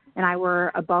and I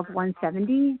were above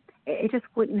 170, it just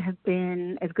wouldn't have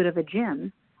been as good of a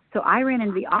gym. So I ran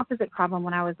into the opposite problem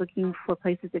when I was looking for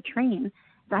places to train.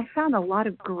 I found a lot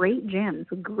of great gyms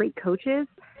with great coaches,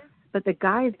 but the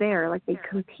guys there, like, they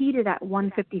competed at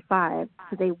 155,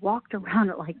 so they walked around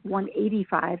at like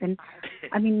 185. And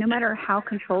I mean, no matter how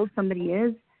controlled somebody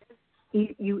is,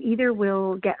 you either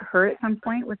will get hurt at some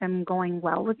point with them going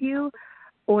well with you,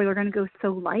 or they're going to go so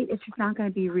light, it's just not going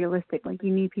to be realistic. Like,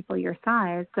 you need people your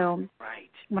size. So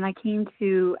when I came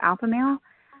to Alpha Male,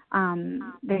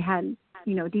 they had,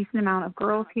 you know, a decent amount of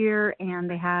girls here, and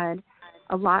they had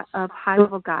a lot of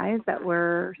high-level guys that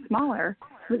were smaller.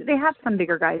 They have some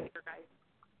bigger guys.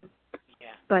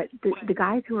 But the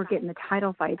guys who were getting the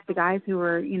title fights, the guys who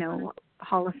were, you know,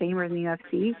 Hall of Famers in the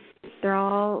UFC, they're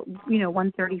all, you know,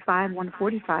 135,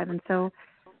 145. And so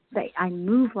I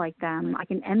move like them. I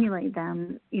can emulate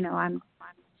them. You know,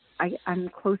 I'm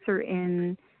closer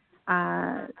in,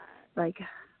 like,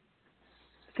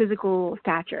 physical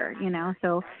stature, you know.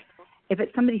 So if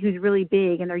it's somebody who's really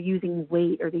big and they're using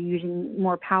weight or they're using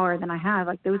more power than I have,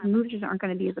 like, those moves just aren't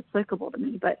going to be as applicable to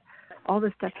me. But all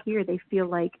this stuff here, they feel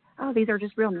like, oh, these are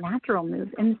just real natural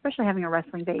moves, and especially having a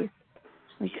wrestling base.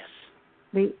 Like,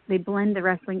 they blend the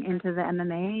wrestling into the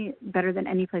MMA better than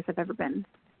any place I've ever been.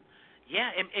 Yeah,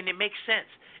 and it makes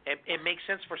sense. It makes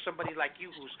sense for somebody like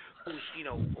you who's you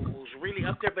know, who's really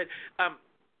up there. But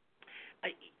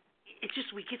it's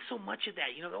just, we get so much of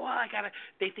that. You know,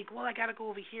 they think, well, I gotta go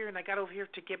over here and I got over here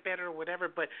to get better or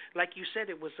whatever. But like you said,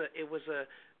 it was a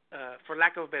for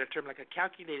lack of a better term, like a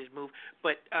calculated move.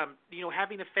 But you know,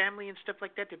 having a family and stuff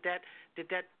like that, did that you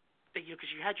know,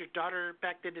 because you had your daughter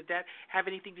back then, did that have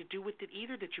anything to do with it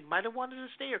either, that you might have wanted to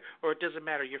stay, or it doesn't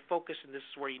matter, you're focused and this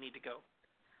is where you need to go?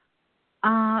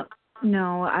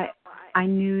 No, I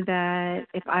knew that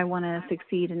if I want to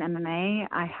succeed in MMA,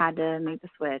 I had to make the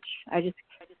switch.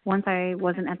 Once I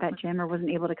wasn't at that gym or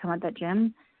wasn't able to come at that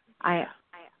gym, I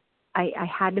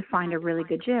had to find a really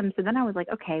good gym. So then I was like,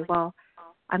 okay, well,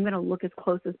 I'm going to look as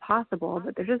close as possible,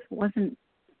 but there just wasn't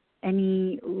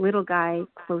any little guy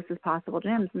close as possible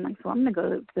gyms. I'm like, so I'm going to go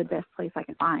to the best place I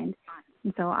can find.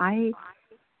 And so I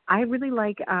really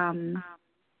like,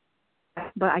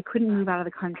 but I couldn't move out of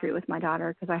the country with my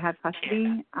daughter because I had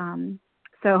custody.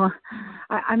 So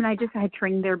I mean, I had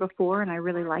trained there before and I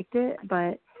really liked it,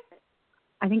 but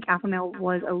I think Alpha Male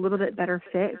was a little bit better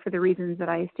fit for the reasons that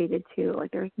I stated too.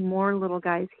 Like, there's more little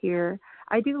guys here.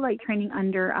 I do like training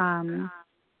under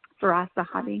Firas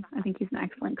Zahabi. I think he's an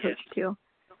excellent coach too.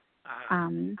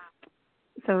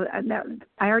 So that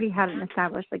I already had an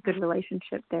established, like, good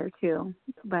relationship there too.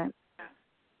 But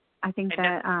I think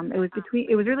that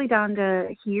it was really down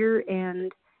to here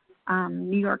and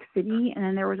New York City, and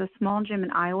then there was a small gym in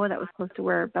Iowa that was close to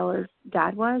where Bella's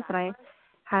dad was, that I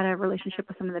had a relationship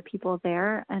with some of the people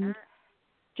there, and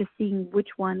just seeing which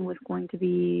one was going to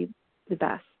be the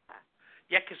best.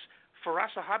 Yeah, because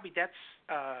Firas Zahabi, that's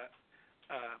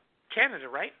Canada,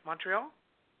 right? Montreal?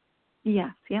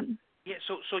 Yes, yep. Yeah,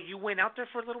 so you went out there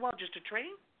for a little while just to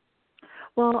train?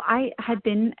 Well, I had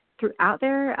been out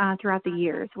there throughout the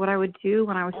years. What I would do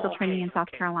when I was still training in South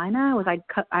Carolina was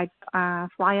I'd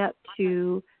fly up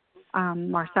to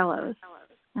Marcelo's,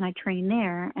 and I'd train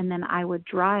there, and then I would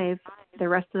drive the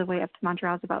rest of the way up to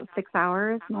Montreal. It's about 6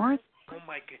 hours north. Oh,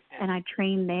 my goodness. And I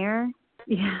trained there.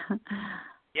 Yeah.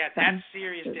 Yeah, that's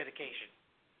serious dedication.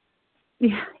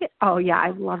 Yeah. Oh, yeah,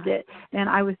 I loved it. And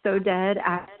I was so dead.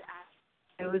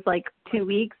 It was like 2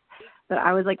 weeks, but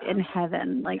I was like in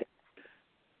heaven. Like,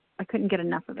 I couldn't get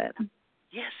enough of it.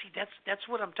 Yeah, see, that's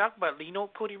what I'm talking about. You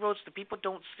know, Cody Rhodes, the people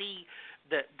don't see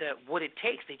the what it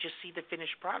takes. They just see the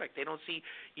finished product. They don't see,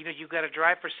 you know, you got to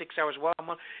drive for 6 hours. Well, I'm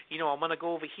gonna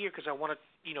go over here because I want to,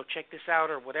 you know, check this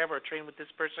out or whatever, or train with this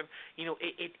person. You know,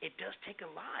 it does take a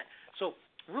lot. So,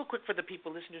 real quick for the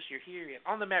people listeners, you're here at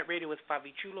On the Mat Radio with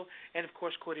Fabi Chulo and, of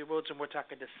course, Cody Rhodes, and we're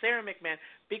talking to Sara Mcmann.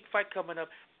 Big fight coming up.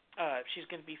 She's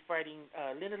going to be fighting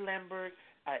Linda Lambert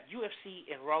at UFC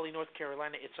in Raleigh, North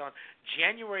Carolina. It's on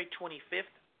January 25th.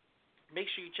 Make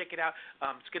sure you check it out.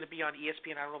 It's going to be on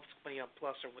ESPN. I don't know if it's going to be on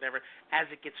Plus or whatever. As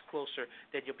it gets closer,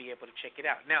 then you'll be able to check it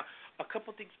out. Now, a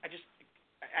couple things I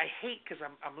hate because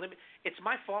I'm limited. It's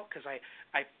my fault because I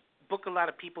book a lot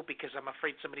of people because I'm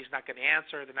afraid somebody's not going to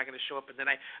answer, they're not going to show up, and then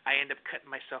I end up cutting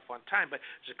myself on time. But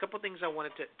there's a couple things I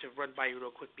wanted to run by you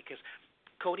real quick because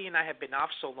Cody and I have been off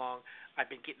so long. I've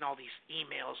been getting all these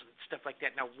emails and stuff like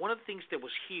that. Now, one of the things that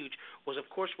was huge was, of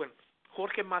course, when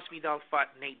Jorge Masvidal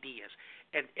fought Nate Diaz,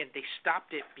 and they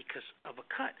stopped it because of a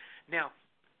cut. Now,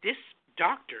 this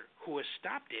doctor who has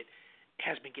stopped it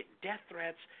has been getting death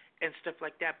threats and stuff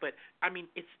like that. But I mean,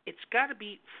 it's got to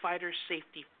be fighter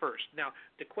safety first. Now,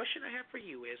 the question I have for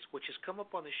you is, which has come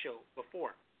up on the show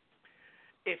before,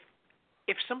 if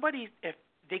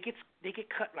they get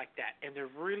cut like that and they're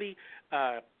really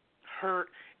hurt,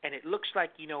 and it looks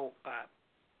like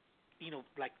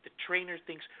like the trainer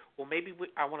thinks, well, maybe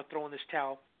I want to throw in this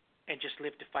towel and just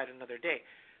live to fight another day.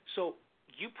 So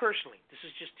you personally, this is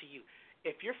just to you,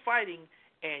 if you're fighting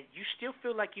and you still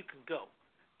feel like you can go,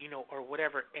 or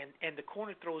whatever, and the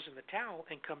corner throws in the towel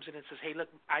and comes in and says, hey, look,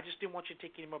 I just didn't want you to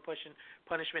take any more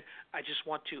punishment. I just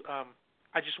want you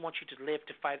to live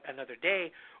to fight another day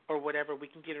or whatever. We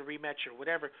can get a rematch or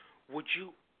whatever. Would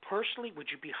you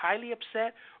be highly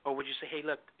upset, or would you say, hey,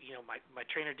 look, my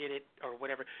trainer did it or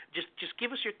whatever? Just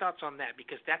give us your thoughts on that,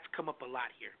 because that's come up a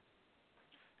lot here.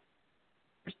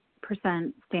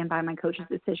 Percent stand by my coach's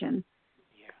decision.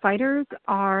 Yeah. Fighters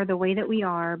are the way that we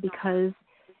are because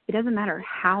it doesn't matter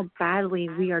how badly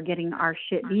we are getting our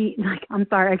shit beat. Like, I'm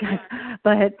sorry, guys,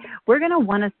 but we're going to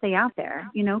want to stay out there,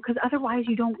 because otherwise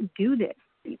you don't do this.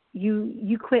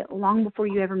 You quit long before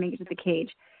you ever make it to the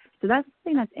cage. So that's the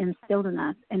thing that's instilled in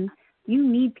us. And you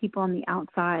need people on the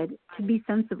outside to be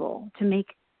sensible, to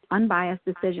make unbiased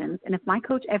decisions. And if my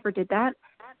coach ever did that,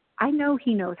 I know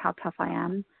he knows how tough I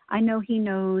am. I know he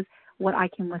knows what I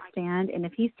can withstand. And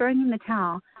if he's throwing in the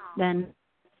towel, then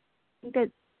I think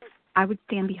that I would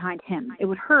stand behind him. It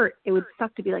would hurt. It would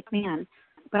suck to be like, man,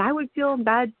 but I would feel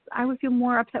bad. I would feel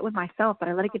more upset with myself, but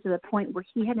I let it get to the point where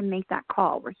he had to make that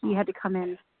call, where he had to come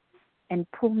in and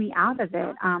pull me out of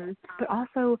it. But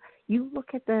also, you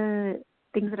look at the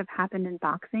things that have happened in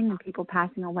boxing and people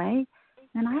passing away,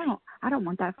 and I don't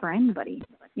want that for anybody.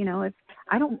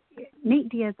 Nate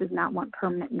Diaz does not want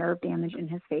permanent nerve damage in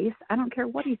his face. I don't care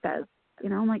what he says.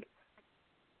 I'm like,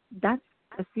 that's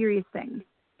a serious thing.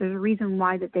 There's a reason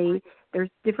why there's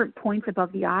different points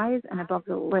above the eyes and above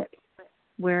the lips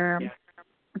where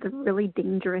it's a really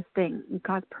dangerous thing. It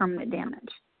causes permanent damage.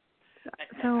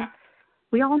 So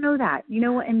we all know that.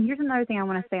 And here's another thing I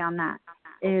want to say on that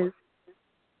is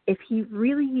if he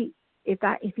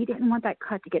didn't want that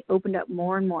cut to get opened up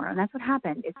more and more, and that's what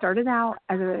happened. It started out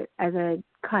as a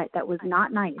cut that was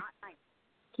not nice.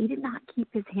 He did not keep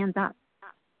his hands up.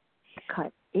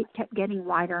 Cut. It kept getting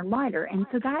wider and wider, and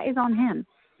so that is on him.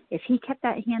 If he kept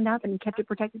that hand up and he kept it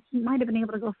protected, he might have been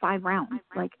able to go 5 rounds.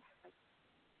 Like,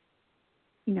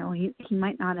 he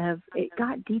might not have. It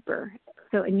got deeper.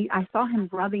 So, and I saw him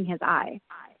rubbing his eye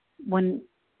when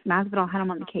Masvidal had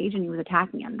him on the cage and he was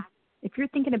attacking him. If you're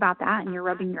thinking about that and you're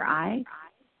rubbing your eye,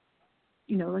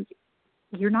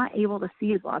 you're not able to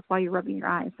see as well. That's why you're rubbing your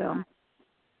eye. So,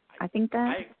 I think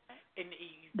that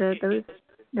they're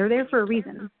there for a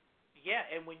reason. Yeah,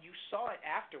 and when you saw it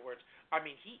afterwards, I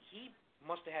mean, he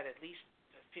must have had at least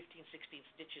 15, 16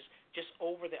 stitches just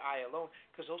over the eye alone,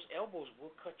 because those elbows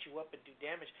will cut you up and do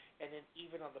damage, and then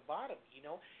even on the bottom,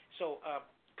 So,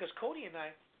 because Cody and I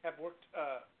have worked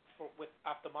with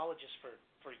ophthalmologists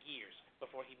for years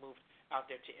before he moved out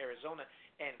there to Arizona,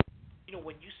 and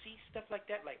when you see stuff like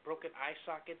that, like broken eye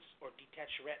sockets or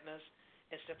detached retinas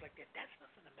and stuff like that, that's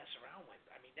nothing to mess around with.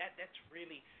 I mean, that's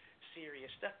really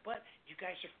serious stuff. But you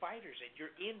guys are fighters, and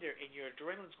you're in there, and your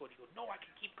adrenaline's going. You go, no, I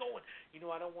can keep going.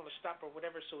 I don't want to stop or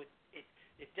whatever. So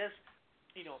it does,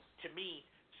 to me,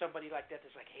 somebody like that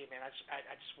is like, hey man, I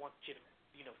just want you to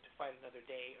to fight another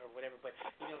day or whatever. But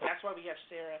that's why we have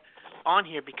Sarah on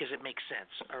here, because it makes sense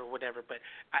or whatever. But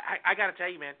I got to tell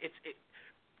you, man, it's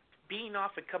being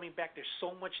off and coming back. There's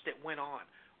so much that went on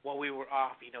while we were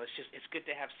off. It's good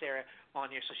to have Sarah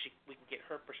on here so we can get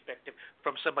her perspective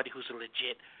from somebody who's a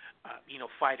legit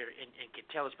fighter and can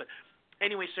tell us. But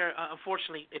anyway, Sarah,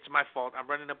 unfortunately, it's my fault. I'm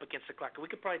running up against the clock. We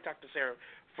could probably talk to Sarah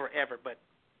forever, but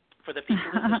for the people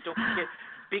listening, don't forget,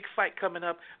 big fight coming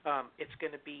up. It's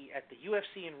going to be at the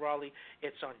UFC in Raleigh.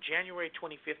 It's on January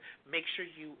 25th. Make sure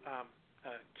you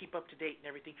keep up to date and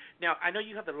everything. Now, I know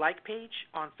you have the like page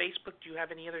on Facebook. Do you have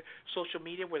any other social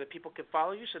media where the people can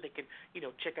follow you so they can,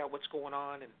 check out what's going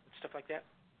on and stuff like that?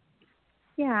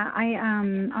 Yeah,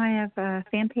 I have a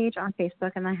fan page on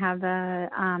Facebook, and I have the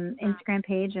Instagram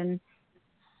page,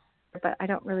 but I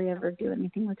don't really ever do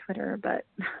anything with Twitter. But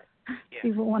if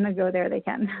people want to go there, they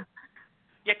can.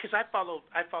 Yeah, because I follow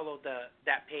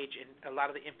that page, and a lot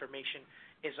of the information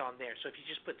is on there. So if you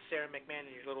just put Sarah Mcmann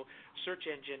in your little search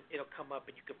engine, it'll come up,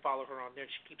 and you can follow her on there.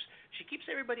 She keeps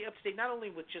everybody up to date, not only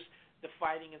with just the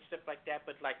fighting and stuff like that,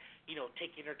 but like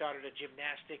taking her daughter to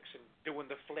gymnastics and doing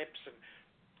the flips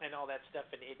and and all that stuff,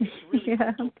 and it's really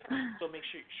cool. So make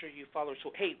sure you follow her.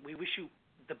 So, hey, we wish you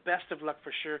the best of luck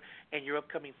for sure in your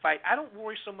upcoming fight. I don't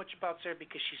worry so much about Sarah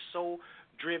because she's so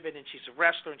driven, and she's a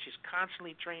wrestler, and she's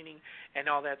constantly training and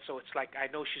all that, so it's like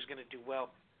I know she's going to do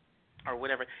well or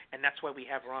whatever, and that's why we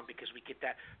have her on, because we get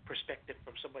that perspective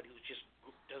from somebody who just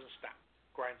doesn't stop,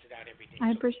 grinds it out every day.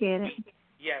 I appreciate it.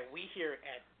 Yeah, we here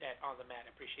at On the Mat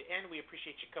appreciate it, and we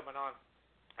appreciate you coming on,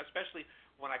 especially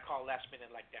when I call last minute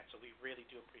like that, so we really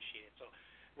do appreciate it. So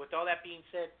with all that being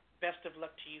said, best of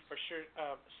luck to you for sure,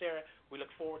 Sarah. We look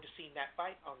forward to seeing that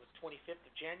fight on the 25th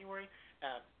of January.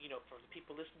 For the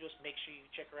people listening to us, make sure you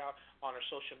check her out on her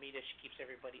social media. She keeps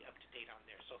everybody up to date on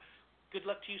there. So good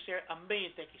luck to you, Sarah. A million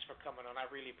thank yous for coming on. I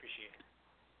really appreciate it.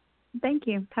 Thank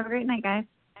you. Have a great night, guys.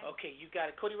 Okay, you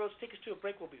got it. Cody Rhodes, take us to a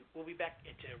break. We'll be back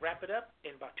to wrap it up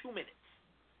in about 2 minutes.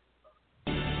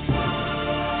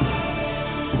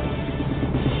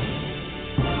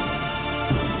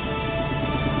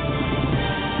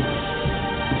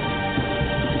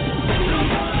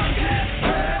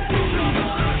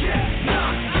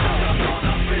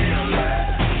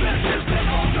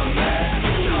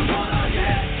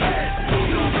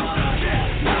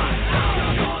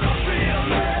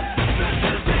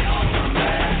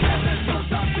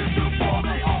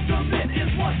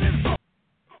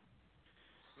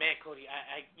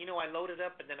 I loaded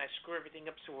up and then I screw everything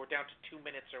up, so we're down to 2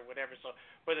 minutes or whatever. So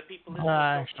for the people listening,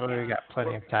 actually, we got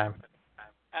plenty of time.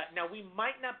 Now we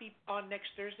might not be on next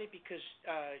Thursday because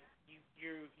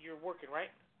you're working,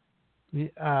 right?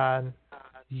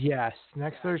 Yes,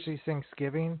 next Thursday's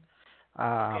Thanksgiving.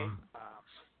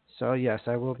 So yes,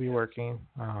 I will be working.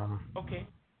 Okay,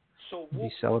 so we'll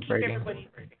be celebrating.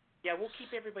 We'll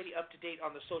keep everybody up to date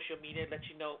on the social media, let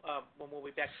you know when we'll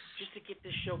be back, just to get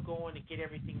this show going and get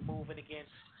everything moving again.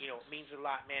 It means a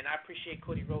lot, man. I appreciate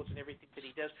Cody Rhodes and everything that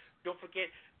he does. Don't forget,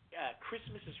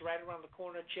 Christmas is right around the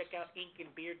corner. Check out Ink and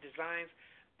Beard Designs.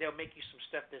 They'll make you some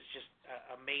stuff that's just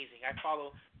amazing. I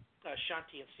follow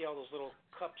Shanti and see all those little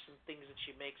cups and things that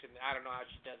she makes, and I don't know how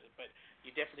she does it, but you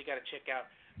definitely got to check out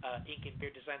Ink and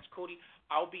Beard Designs. Cody,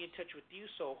 I'll be in touch with you,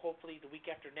 so hopefully the week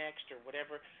after next or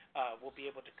whatever, we'll be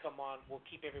able to come on. We'll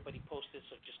keep everybody posted,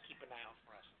 so just keep an eye out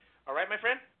for us. All right, my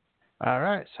friend? All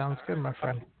right, sounds good, my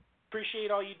friend. Appreciate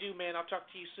all you do, man. I'll talk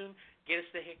to you soon. Get us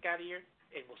the heck out of here,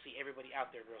 and we'll see everybody out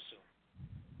there real soon.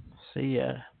 See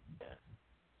ya.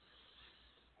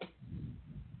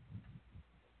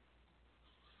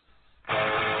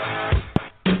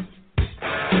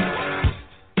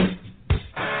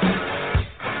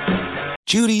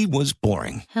 Judy was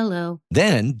boring. Hello.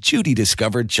 Then Judy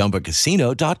discovered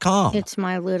ChumbaCasino.com. It's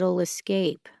my little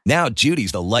escape. Now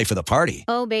Judy's the life of the party.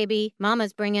 Oh, baby,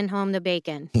 mama's bringing home the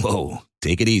bacon. Whoa,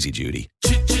 take it easy, Judy.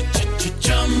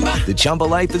 The Chumba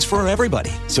life is for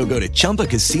everybody. So go to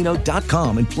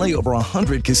ChumbaCasino.com and play over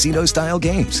 100 casino-style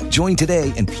games. Join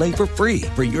today and play for free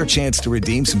for your chance to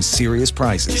redeem some serious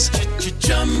prizes.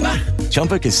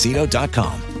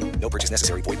 ChumbaCasino.com. No purchase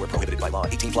necessary. Void where prohibited by law.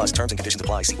 18+ terms and conditions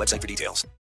apply. See website for details.